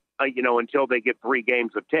coming, until they get 3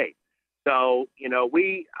 games of tape. So,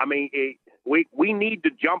 we need to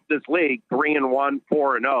jump this league 3-1,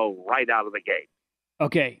 4-0 right out of the gate.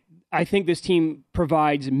 Okay, I think this team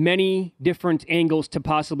provides many different angles to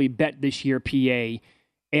possibly bet this year, PA.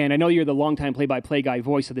 And I know you're the longtime play-by-play guy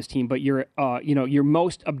voice of this team, but your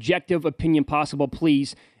most objective opinion possible,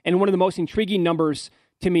 please. And one of the most intriguing numbers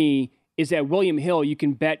to me is that William Hill, you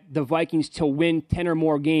can bet the Vikings to win 10 or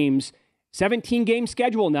more games. 17-game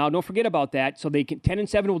schedule now. Don't forget about that. So they can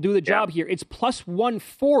 10-7 will do the job here. It's plus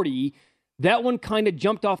 140. That one kind of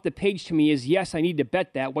jumped off the page to me. Is yes, I need to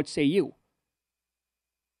bet that. What say you?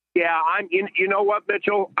 Yeah, you know what,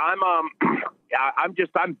 Mitchell?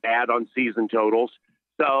 I'm bad on season totals.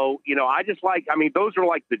 So, those are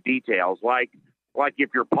like the details. Like if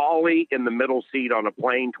you're Paulie in the middle seat on a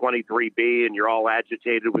plane 23B and you're all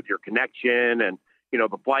agitated with your connection and,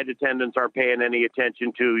 the flight attendants aren't paying any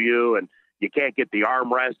attention to you and you can't get the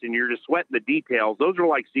armrest and you're just sweating the details. Those are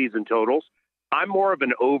like season totals. I'm more of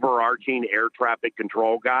an overarching air traffic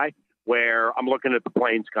control guy where I'm looking at the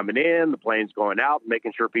planes coming in, the planes going out,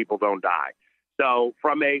 making sure people don't die. So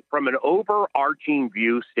from an overarching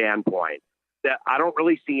view standpoint, that I don't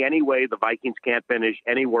really see any way the Vikings can't finish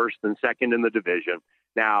any worse than second in the division.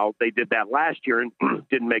 Now, they did that last year and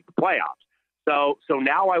didn't make the playoffs. So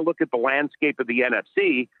now I look at the landscape of the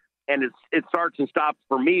NFC, and it starts and stops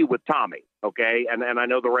for me with Tommy, okay? And I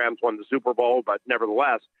know the Rams won the Super Bowl, but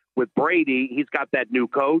nevertheless, with Brady, he's got that new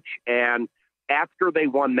coach, and after they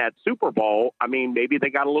won that Super Bowl, I mean, maybe they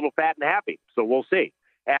got a little fat and happy, so we'll see.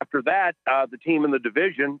 After that, the team in the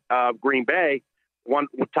division, Green Bay, won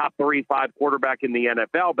top 3-5 quarterback in the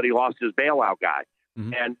NFL, but he lost his bailout guy.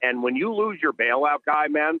 Mm-hmm. And when you lose your bailout guy,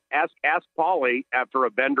 man, ask Paulie after a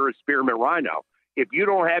vendor of Spearmint Rhino. If you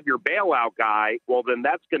don't have your bailout guy, well, then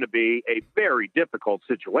that's going to be a very difficult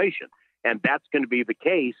situation. And that's going to be the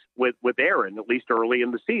case with Aaron, at least early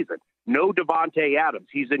in the season. No Davante Adams.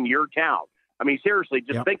 He's in your town. I mean, seriously,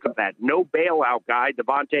 just think of that. No bailout guy,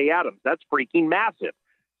 Davante Adams. That's freaking massive.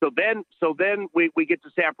 So then we get to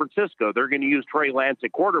San Francisco. They're going to use Trey Lance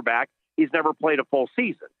at quarterback. He's never played a full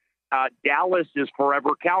season. Dallas is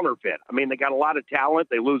forever counterfeit. I mean, they got a lot of talent.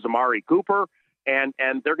 They lose Amari Cooper, and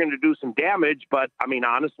they're going to do some damage. But, I mean,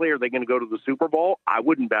 honestly, are they going to go to the Super Bowl? I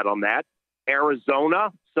wouldn't bet on that.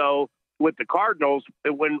 Arizona. So with the Cardinals,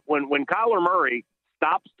 when Kyler Murray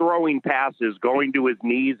stops throwing passes going to his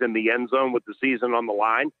knees in the end zone with the season on the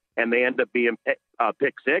line, and they end up being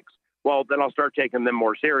pick six, well, then I'll start taking them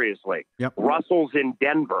more seriously. Yep. Russell's in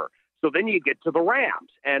Denver. So then you get to the Rams,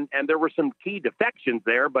 and there were some key defections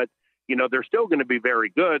there, but, you know, they're still going to be very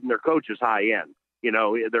good, and their coach is high end. You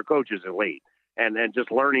know, their coach is elite. And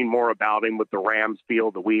just learning more about him with the Rams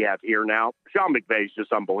field that we have here now. Sean McVay is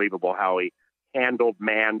just unbelievable how he handled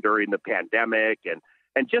man during the pandemic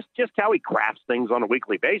and just how he crafts things on a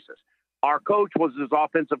weekly basis. Our coach was his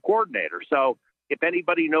offensive coordinator. So if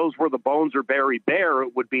anybody knows where the bones are buried there,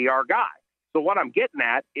 it would be our guy. So what I'm getting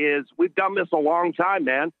at is we've done this a long time,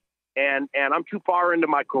 man. And I'm too far into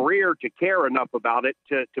my career to care enough about it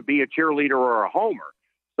to be a cheerleader or a homer.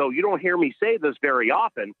 So you don't hear me say this very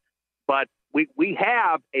often, but we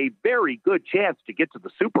have a very good chance to get to the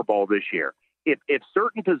Super Bowl this year. If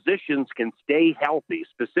certain positions can stay healthy,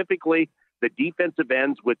 specifically the defensive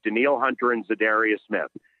ends with Danielle Hunter and Zadarius Smith.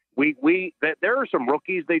 There are some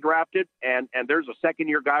rookies they drafted, and there's a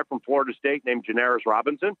second-year guy from Florida State named Janaris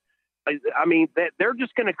Robinson. I mean, they're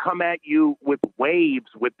just going to come at you with waves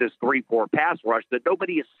with this 3-4 pass rush that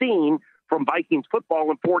nobody has seen from Vikings football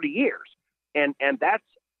in 40 years. And that's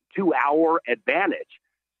to our advantage.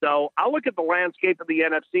 So I look at the landscape of the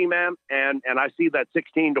NFC, man, and I see that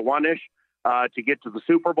 16-1-ish to get to the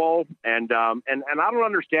Super Bowl. And I don't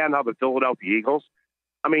understand how the Philadelphia Eagles,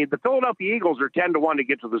 I mean, the Philadelphia Eagles are 10-1 to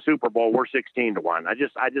get to the Super Bowl. We're 16-1. I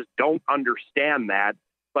just don't understand that.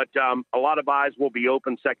 But a lot of eyes will be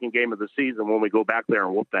open second game of the season when we go back there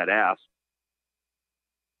and whoop that ass.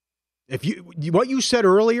 What you said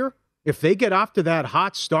earlier, if they get off to that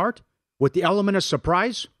hot start with the element of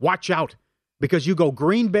surprise, watch out. Because you go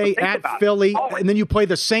Green Bay at Philly, and then you play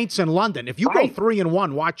the Saints in London. If you go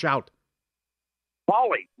 3-1, watch out.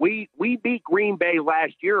 Paulie, we beat Green Bay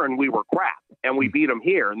last year, and we were crap. And we beat them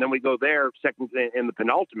here. And then we go there second in the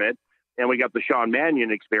penultimate. And we got the Sean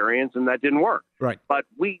Mannion experience, and that didn't work. Right. But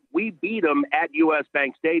we beat them at U.S.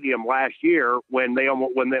 Bank Stadium last year when they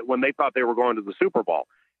thought they were going to the Super Bowl.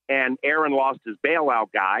 And Aaron lost his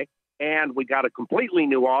bailout guy, and we got a completely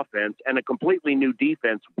new offense and a completely new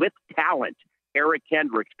defense with talent. Eric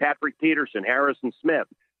Kendricks, Patrick Peterson, Harrison Smith,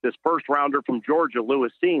 this first-rounder from Georgia,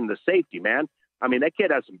 Lewis Seen, the safety, man. I mean, that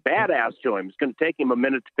kid has some badass to him. It's going to take him a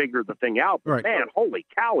minute to figure the thing out. But, man, holy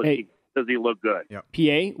cow, does he look good. Yep.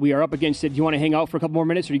 PA, we are up against it. Do you want to hang out for a couple more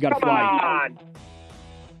minutes, or you got to fly? Come on.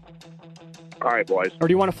 All right, boys. Or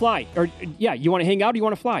do you want to fly? Or you want to hang out or you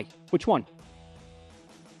want to fly? Which one?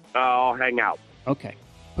 I'll hang out. Okay.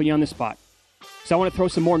 Put you on the spot. So I want to throw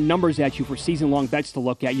some more numbers at you for season-long bets to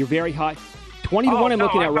look at. You're very hot. 20-1 I'm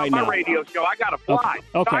looking at right now. My radio show. I got to fly.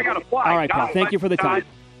 Okay. I got to fly. All right, pal. Thank you for the time.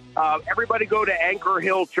 Everybody go to Anchor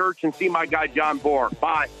Hill Church and see my guy John Bohr.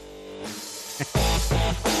 Bye.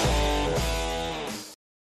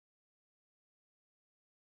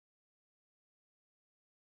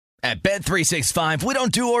 At Bet365, we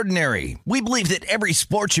don't do ordinary. We believe that every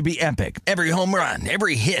sport should be epic. Every home run,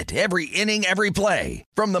 every hit, every inning, every play.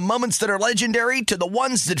 From the moments that are legendary to the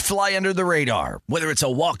ones that fly under the radar. Whether it's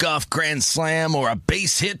a walk-off grand slam or a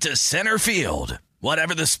base hit to center field.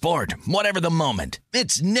 Whatever the sport, whatever the moment.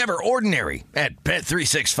 It's never ordinary at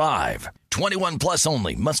Bet365. 21 plus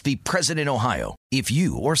only. Must be present in Ohio. If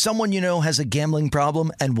you or someone you know has a gambling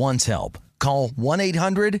problem and wants help, call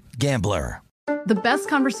 1-800-GAMBLER. The best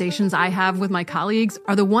conversations I have with my colleagues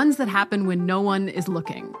are the ones that happen when no one is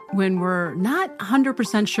looking, when we're not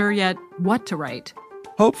 100% sure yet what to write.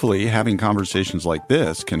 Hopefully, having conversations like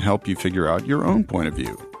this can help you figure out your own point of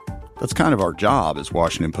view. That's kind of our job as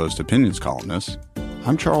Washington Post opinions columnists.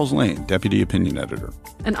 I'm Charles Lane, Deputy Opinion Editor.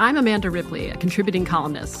 And I'm Amanda Ripley, a contributing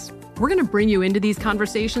columnist. We're going to bring you into these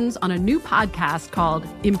conversations on a new podcast called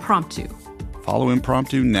Impromptu. Follow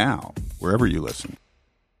Impromptu now, wherever you listen.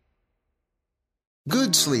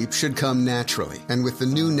 Good sleep should come naturally, and with the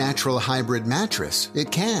new Natural Hybrid mattress,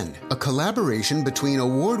 it can. A collaboration between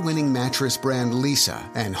award-winning mattress brand Leesa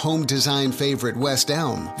and home design favorite West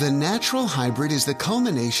Elm, the Natural Hybrid is the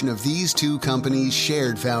culmination of these two companies'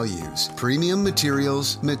 shared values: premium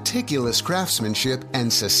materials, meticulous craftsmanship,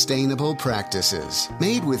 and sustainable practices.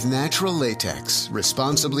 Made with natural latex,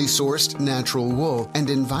 responsibly sourced natural wool, and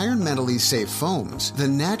environmentally safe foams, the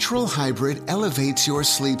Natural Hybrid elevates your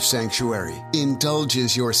sleep sanctuary, indulges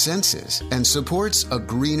your senses, and supports a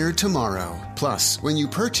greener tomorrow. Plus, when you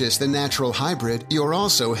purchase the Natural Hybrid, you're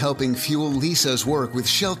also helping fuel Leesa's work with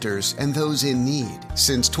shelters and those in need.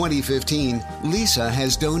 Since 2015, Leesa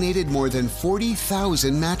has donated more than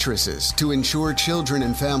 40,000 mattresses to ensure children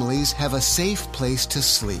and families have a safe place to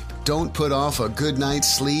sleep. Don't put off a good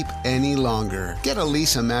night's sleep any longer. Get a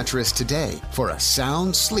Leesa mattress today for a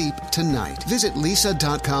sound sleep tonight. Visit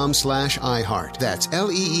leesa.com/iHeart. That's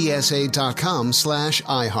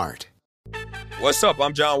LEESA.com/iHeart. What's up?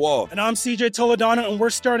 I'm John Wall. And I'm CJ Toledano, and we're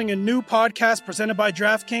starting a new podcast presented by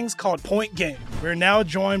DraftKings called Point Game. We're now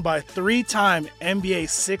joined by three-time NBA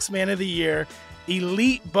Sixth Man of the Year,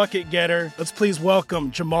 elite bucket getter. Let's please welcome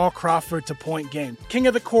Jamal Crawford to Point Game. King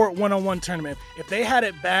of the Court one-on-one tournament. If they had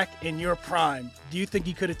it back in your prime, do you think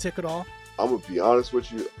you could have took it all? I'm going to be honest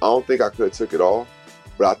with you. I don't think I could have took it all,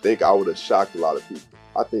 but I think I would have shocked a lot of people.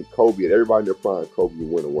 I think Kobe and everybody in their prime, Kobe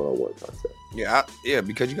would win a one-on-one contest. Yeah,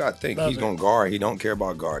 because you got to think he's going to guard. He don't care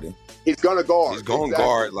about guarding. He's going to guard. He's going to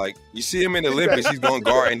guard. Like, you see him in the Olympics, he's going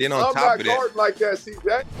to guard. And then on top of that. Like that, see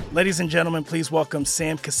that? Ladies and gentlemen, please welcome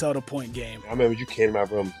Sam Cassell to Point Game. I remember you came to my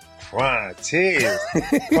room crying, tears,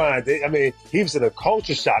 crying. I mean, he was in a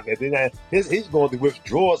culture shock. And then he's going through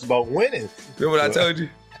withdrawals about winning. Remember what I told you?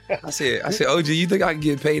 I said, OG, you think I can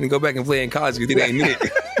get paid and go back and play in college because it ain't it?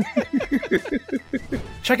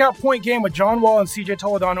 Check out Point Game with John Wall and CJ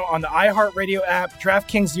Toledano on the iHeartRadio app,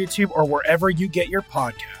 DraftKings YouTube, or wherever you get your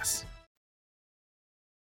podcasts.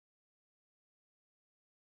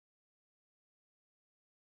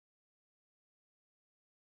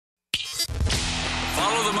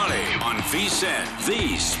 Follow the money on VSiN,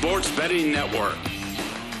 the Sports Betting Network.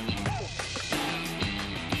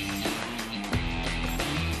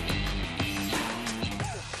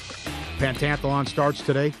 Pentathlon starts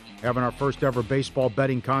today. Having our first ever baseball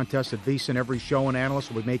betting contest at VSiN. Every show and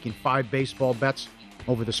analyst will be making 5 baseball bets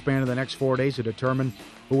over the span of the next 4 days to determine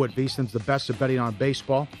who at VSiN's the best at betting on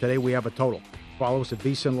baseball. Today we have a total. Follow us at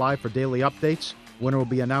VSiN Live for daily updates. Winner will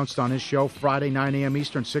be announced on his show Friday, 9 a.m.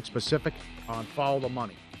 Eastern, 6 Pacific on Follow the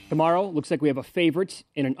Money. Tomorrow, looks like we have a favorite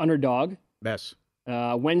and an underdog. Yes.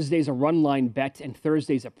 Wednesday's a run line bet, and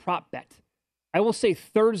Thursday's a prop bet. I will say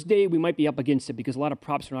Thursday we might be up against it because a lot of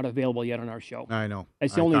props are not available yet on our show. I know.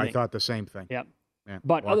 That's the only thing. I thought the same thing. Yeah. Yeah,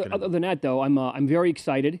 but other than that, though, I'm very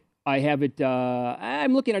excited. I have it.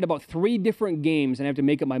 I'm looking at about 3 different games, and I have to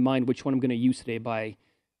make up my mind which one I'm going to use today by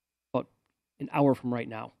about an hour from right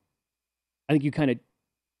now. I think you kind of.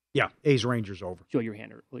 Yeah, A's Rangers over. Show your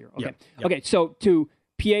hand earlier. Okay. Yeah. Okay. So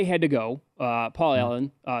PA had to go. Paul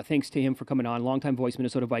Allen. Thanks to him for coming on. Longtime voice,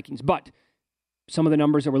 Minnesota Vikings. But some of the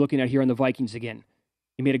numbers that we're looking at here on the Vikings again.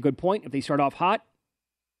 He made a good point. If they start off hot,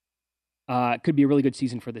 it could be a really good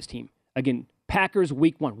season for this team. Again, Packers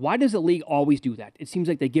week 1. Why does the league always do that? It seems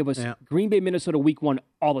like they give us Green Bay, Minnesota week 1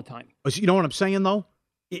 all the time. You know what I'm saying, though?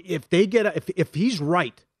 If they get if he's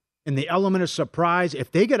right in the element of surprise,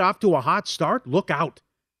 if they get off to a hot start, look out.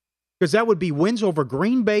 Because that would be wins over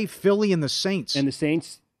Green Bay, Philly, and the Saints. And the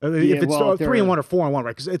Saints? If it's 3-1 or 4-1, right?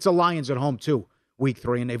 Because it's the Lions at home, too, week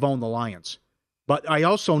 3, and they've owned the Lions. But I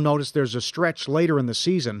also noticed there's a stretch later in the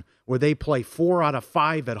season where they play 4 out of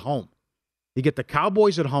 5 at home. You get the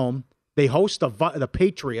Cowboys at home. They host the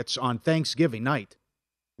Patriots on Thanksgiving night.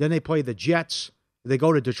 Then they play the Jets. They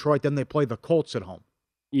go to Detroit. Then they play the Colts at home.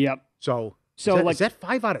 Yep. So is that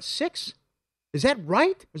 5 out of 6? Is that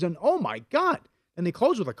right? Oh, my God. And they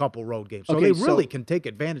close with a couple road games. So they really can take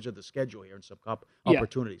advantage of the schedule here and some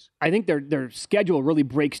opportunities. I think their schedule really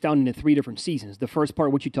breaks down into 3 different seasons. The first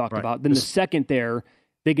part, what you talked about. Then the second there,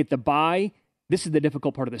 they get the bye. This is the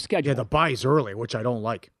difficult part of the schedule. Yeah, the bye's early, which I don't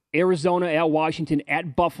like. Arizona, at Washington,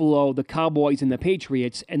 at Buffalo, the Cowboys, and the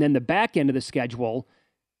Patriots. And then the back end of the schedule,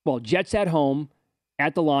 well, Jets at home,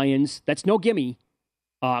 at the Lions. That's no gimme.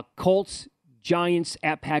 Colts, Giants,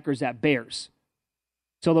 at Packers, at Bears.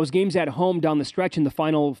 So those games at home down the stretch in the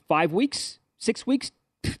final 5 weeks, 6 weeks,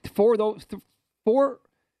 4 of those,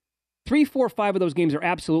 3, 4, 5 of those games are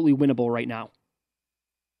absolutely winnable right now.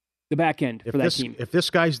 The back end for that team. If this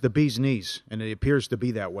guy's the bee's knees, and it appears to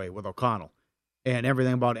be that way with O'Connell, and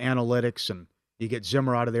everything about analytics, and you get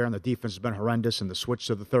Zimmer out of there, and the defense has been horrendous, and the switch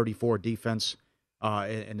to the 34 defense,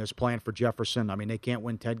 and this plan for Jefferson. I mean, they can't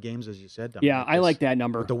win 10 games, as you said. I like that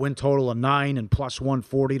number. With the win total of 9 and plus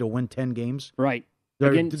 140 to win 10 games. Right.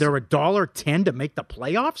 They're $1.10 to make the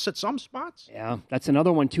playoffs at some spots. Yeah, that's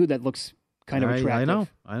another one, too, that looks kind of attractive.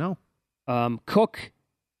 I know. Cook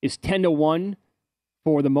is 10-1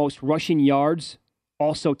 for the most rushing yards,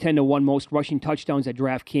 also 10-1 most rushing touchdowns at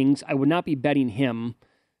DraftKings. I would not be betting him,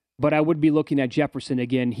 but I would be looking at Jefferson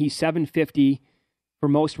again. He's 750 for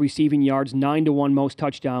most receiving yards, 9-1 most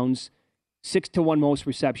touchdowns, 6-1 most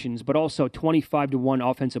receptions, but also 25-1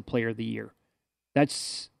 offensive player of the year.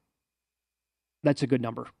 That's a good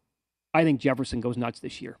number. I think Jefferson goes nuts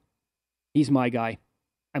this year. He's my guy.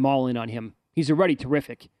 I'm all in on him. He's already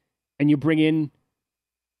terrific. And you bring in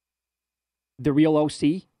the real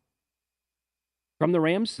OC from the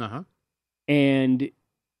Rams. And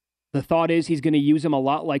the thought is he's going to use him a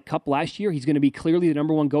lot like Kupp last year. He's going to be clearly the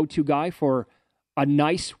number one go-to guy for a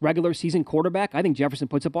nice regular season quarterback. I think Jefferson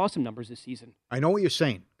puts up awesome numbers this season. I know what you're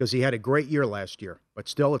saying because he had a great year last year, but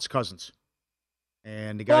still it's Cousins.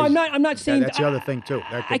 And the guys, no, I'm not saying that's the other thing too.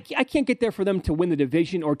 I can't get there for them to win the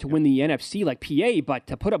division or to win the NFC like PA, but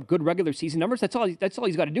to put up good regular season numbers, that's all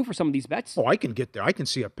he's got to do for some of these bets. Oh, I can get there. I can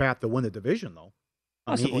see a path to win the division though.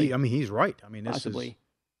 Possibly. I mean, he's right. I mean,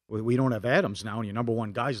 we don't have Adams now, and your number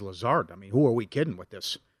one guy's Lazard. I mean, who are we kidding with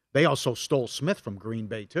this? They also stole Smith from Green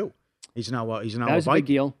Bay too. He's now that was a big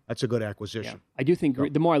deal. That's a good acquisition. Yeah. I do think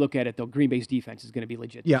the more I look at it, though, Green Bay's defense is going to be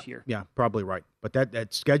legit this year. Yeah, probably right. But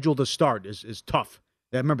that schedule to start is tough.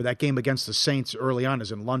 Remember, that game against the Saints early on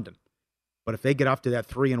is in London. But if they get off to that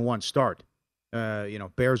 3-1 start,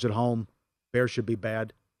 Bears at home, Bears should be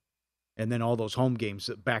bad. And then all those home games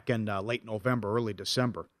back in late November, early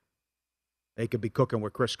December, they could be cooking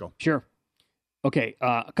with Crisco. Sure. Okay,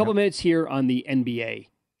 a couple minutes here on the NBA.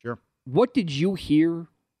 Sure. What did you hear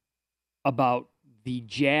about the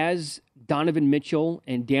Jazz, Donovan Mitchell,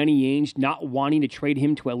 and Danny Ainge not wanting to trade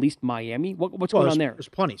him to at least Miami? What's going on there? There's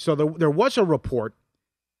plenty. So there was a report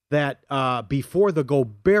that before the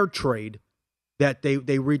Gobert trade, that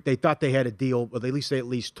they thought they had a deal, or at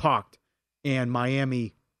least talked, and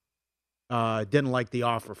Miami didn't like the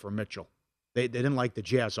offer for Mitchell. They didn't like the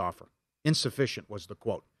Jazz offer. Insufficient was the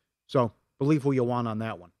quote. So believe who you want on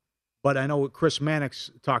that one. But I know Chris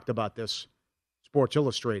Mannix talked about this, Sports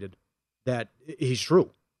Illustrated, that he's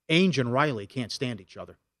true. Ainge and Riley can't stand each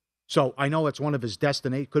other. So I know it's one of his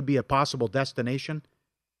could be a possible destination.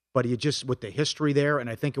 But he just, with the history there,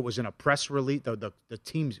 and I think it was in a press release, the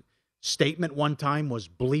team's statement one time was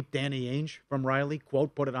bleep Danny Ainge from Riley,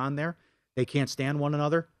 quote, put it on there. They can't stand one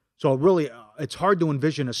another. So really, it's hard to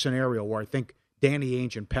envision a scenario where I think Danny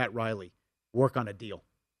Ainge and Pat Riley work on a deal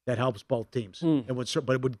that helps both teams.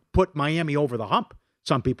 But it would put Miami over the hump,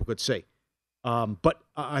 some people could say. But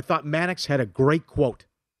I thought Mannix had a great quote,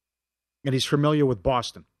 and he's familiar with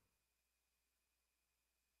Boston.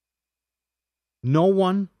 No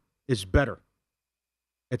one is better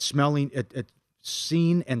at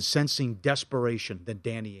seeing and sensing desperation than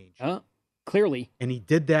Danny Ainge. Clearly. And he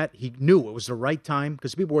did that. He knew it was the right time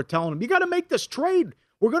because people were telling him, you got to make this trade.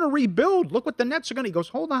 We're going to rebuild. Look what the Nets are going to. He goes,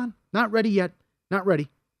 hold on. Not ready yet. Not ready.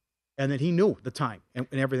 And then he knew the time and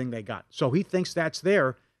everything they got. So he thinks that's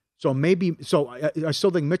there. So I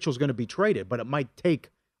still think Mitchell's going to be traded, but it might take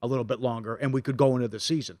a little bit longer, and we could go into the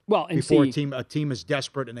season before a team is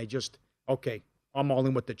desperate and they just, okay, I'm all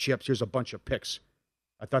in with the chips. Here's a bunch of picks.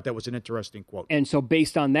 I thought that was an interesting quote. And so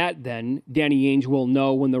based on that, then, Danny Ainge will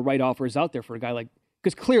know when the right offer is out there for a guy like –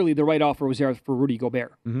 because clearly the right offer was there for Rudy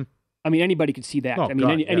Gobert. Mm-hmm. I mean, anybody could see that.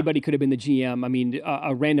 Anybody could have been the GM. I mean,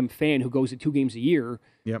 a random fan who goes to 2 games a year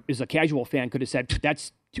is a casual fan could have said,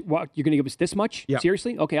 that's what, you're going to give us this much? Yep.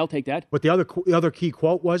 Seriously? Okay, I'll take that. But the other key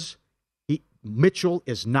quote was, Mitchell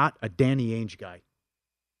is not a Danny Ainge guy.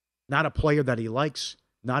 Not a player that he likes.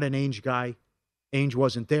 Not an Ainge guy. Ainge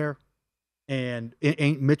wasn't there. And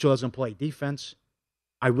Mitchell doesn't play defense.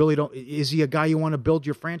 I really don't. Is he a guy you want to build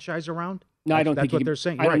your franchise around? No, I don't think that's what they're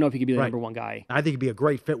saying. I don't know if he could be the number one guy. I think he'd be a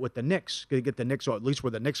great fit with the Knicks. Could get the Knicks, or at least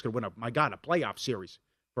where the Knicks could win a playoff series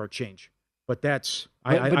for a change. But that's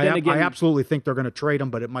I absolutely think they're going to trade him,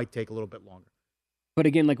 but it might take a little bit longer. But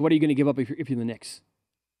again, like, what are you going to give up if you're the Knicks?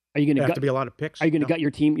 Are you going to have to be a lot of picks? Are you going to gut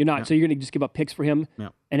your team? You're not. So you're going to just give up picks for him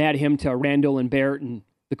and add him to Randall and Barrett and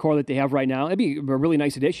the core that they have right now. It'd be a really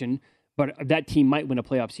nice addition, but that team might win a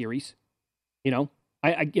playoff series. You know,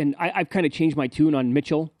 I've kind of changed my tune on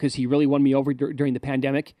Mitchell because he really won me over during the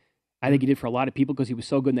pandemic. I think he did for a lot of people because he was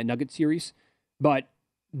so good in that Nuggets series. But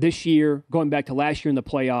this year, going back to last year in the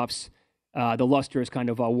playoffs, the luster is kind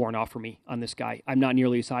of worn off for me on this guy. I'm not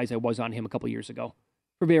nearly as high as I was on him a couple years ago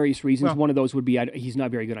for various reasons. Well, one of those would be he's not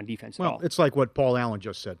very good on defense at all. It's like what Paul Allen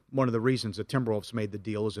just said. One of the reasons the Timberwolves made the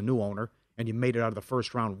deal is a new owner, and you made it out of the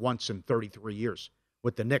first round once in 33 years.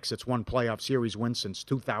 With the Knicks, it's one playoff series win since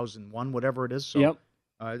 2001, whatever it is. So yep.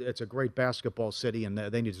 It's a great basketball city, and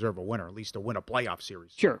they deserve a winner, at least to win a playoff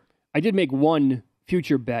series. Sure. I did make one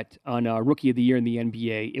future bet on Rookie of the Year in the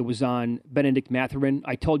NBA. It was on Benedict Mathurin.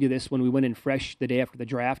 I told you this when we went in fresh the day after the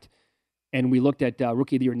draft, and we looked at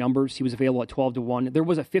Rookie of the Year numbers. He was available at 12-1. There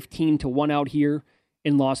was a 15-1 out here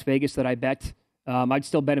in Las Vegas that I bet. I'd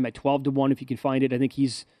still bet him at 12-1 if you can find it. I think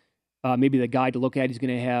he's maybe the guy to look at. He's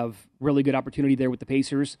going to have really good opportunity there with the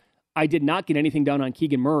Pacers. I did not get anything done on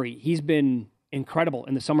Keegan Murray. He's been incredible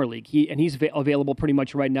in the Summer League. He's available pretty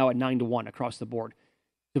much right now at 9-1 across the board.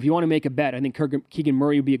 So if you want to make a bet, I think Keegan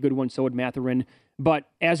Murray would be a good one, so would Mathurin. But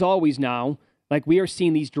as always now, like we are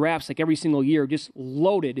seeing these drafts like every single year just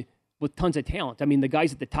loaded with tons of talent. I mean, the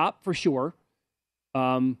guys at the top for sure.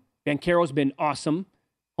 Banchero's been awesome.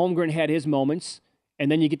 Holmgren had his moments. And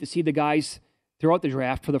then you get to see the guys throughout the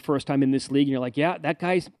draft for the first time in this league, and you're like, yeah, that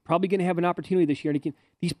guy's probably going to have an opportunity this year. And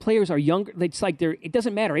these players are younger. It's like it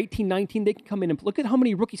doesn't matter. 18, 19, they can come in and look at how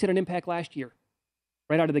many rookies had an impact last year.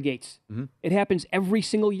 Right out of the gates. Mm-hmm. It happens every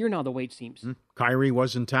single year now, the way it seems. Mm-hmm. Kyrie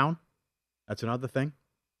was in town. That's another thing.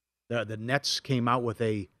 The Nets came out with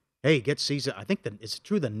get season. I think it's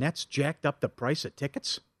true the Nets jacked up the price of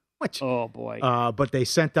tickets. What? Oh, boy. But they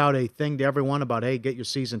sent out a thing to everyone about, hey, get your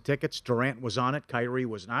season tickets. Durant was on it. Kyrie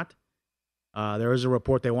was not. There is a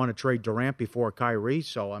report they want to trade Durant before Kyrie.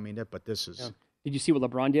 So, I mean, but this is... Yeah. Did you see what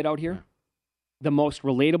LeBron did out here? Yeah. The most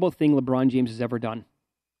relatable thing LeBron James has ever done.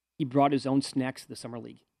 He brought his own snacks to the Summer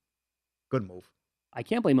League. Good move. I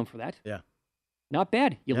can't blame him for that. Yeah. Not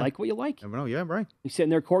bad. You like what you like. No, yeah, right. He's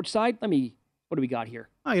sitting there courtside. What do we got here?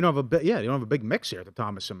 Oh, you don't have a big mix here at the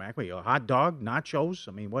Thomas and Mack. A hot dog, nachos.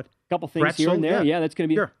 I mean, what? A couple things pretzel, here and there. Yeah, that's going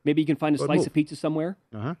to be. Sure. Maybe you can find a slice of pizza somewhere.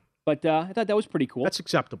 Uh-huh. But I thought that was pretty cool. That's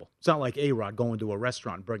acceptable. It's not like A-Rod going to a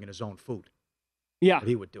restaurant and bringing his own food. Yeah. What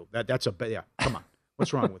he would do. Yeah, come on.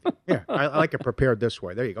 What's wrong with you? Yeah, I like it prepared this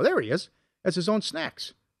way. There you go. There he is. That's his own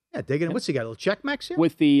snacks. Yeah, digging it. What's he got? A little Check Max here?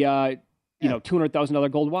 With the,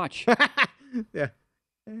 $200,000 gold watch. Yeah.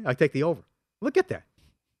 I take the over. Look at that.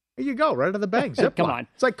 There you go. Right out of the bag. Zip Come line. on.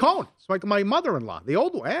 It's like Cohen. It's like my mother-in-law, the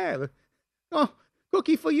old one. Hey,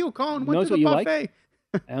 cookie for you, Cohen. Went knows to the what buffet. You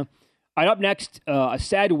like. Yeah. All right, up next, a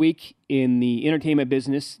sad week in the entertainment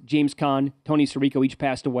business. James Caan, Tony Sirico each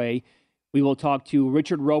passed away. We will talk to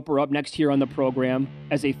Richard Roper up next here on the program.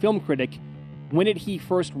 As a film critic, when did he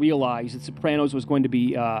first realize that Sopranos was going to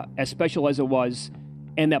be as special as it was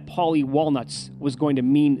and that Paulie Walnuts was going to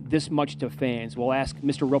mean this much to fans? We'll ask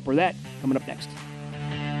Mr. Roper that coming up next.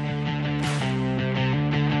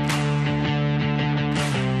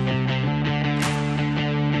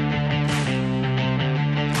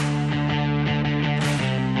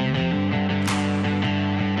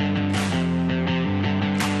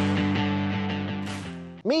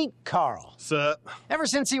 Meet Carl. Sup? Ever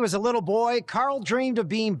since he was a little boy, Carl dreamed of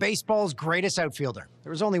being baseball's greatest outfielder. There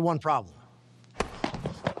was only one problem.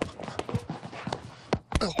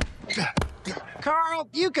 Carl,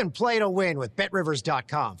 you can play to win with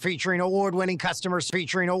BetRivers.com, featuring award-winning customers,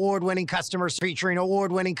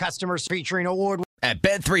 At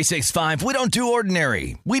Bet365, we don't do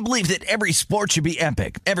ordinary. We believe that every sport should be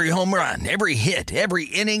epic. Every home run, every hit, every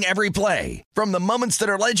inning, every play. From the moments that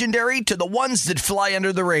are legendary to the ones that fly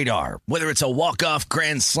under the radar. Whether it's a walk-off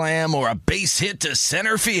grand slam or a base hit to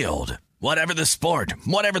center field. Whatever the sport,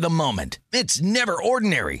 whatever the moment. It's never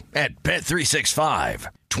ordinary at Bet365.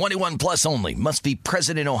 21 plus only. Must be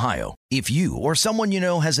present in Ohio. If you or someone you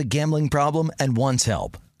know has a gambling problem and wants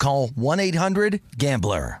help, call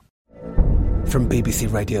 1-800-GAMBLER. From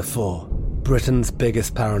BBC Radio 4, Britain's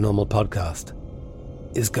biggest paranormal podcast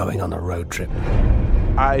is going on a road trip.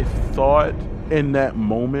 I thought in that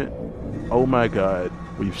moment, oh my God,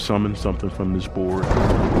 we've summoned something from this board.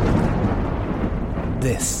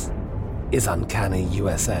 This is Uncanny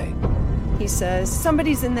USA. He says,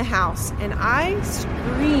 somebody's in the house, and I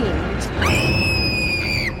screamed.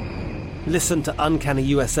 Listen to Uncanny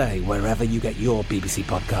USA wherever you get your BBC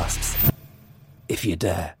podcasts, if you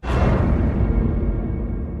dare.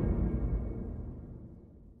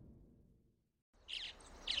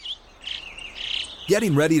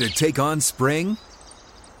 Getting ready to take on spring?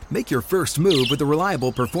 Make your first move with the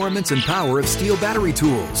reliable performance and power of Steel battery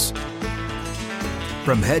tools.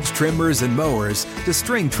 From hedge trimmers and mowers to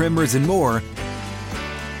string trimmers and more,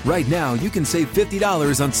 right now you can save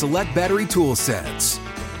 $50 on select battery tool sets.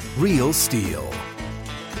 Real STIHL.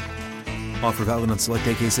 Offer valid on select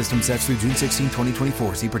AK system sets through June 16,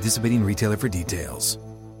 2024. See participating retailer for details.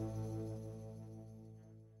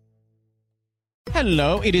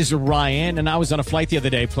 Hello, it is Ryan, and I was on a flight the other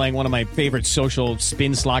day playing one of my favorite social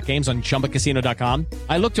spin slot games on ChumbaCasino.com.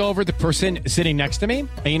 I looked over at the person sitting next to me,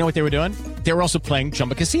 and you know what they were doing? They were also playing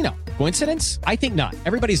Chumba Casino. Coincidence? I think not.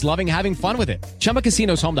 Everybody's loving having fun with it. Chumba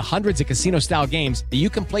Casino is home to hundreds of casino-style games that you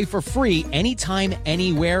can play for free anytime,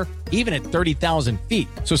 anywhere, even at 30,000 feet.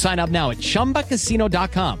 So sign up now at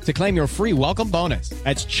ChumbaCasino.com to claim your free welcome bonus.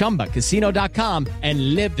 That's ChumbaCasino.com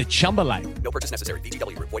and live the Chumba life. No purchase necessary.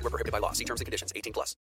 VGW. Void where prohibited by law. See terms and conditions. 18+.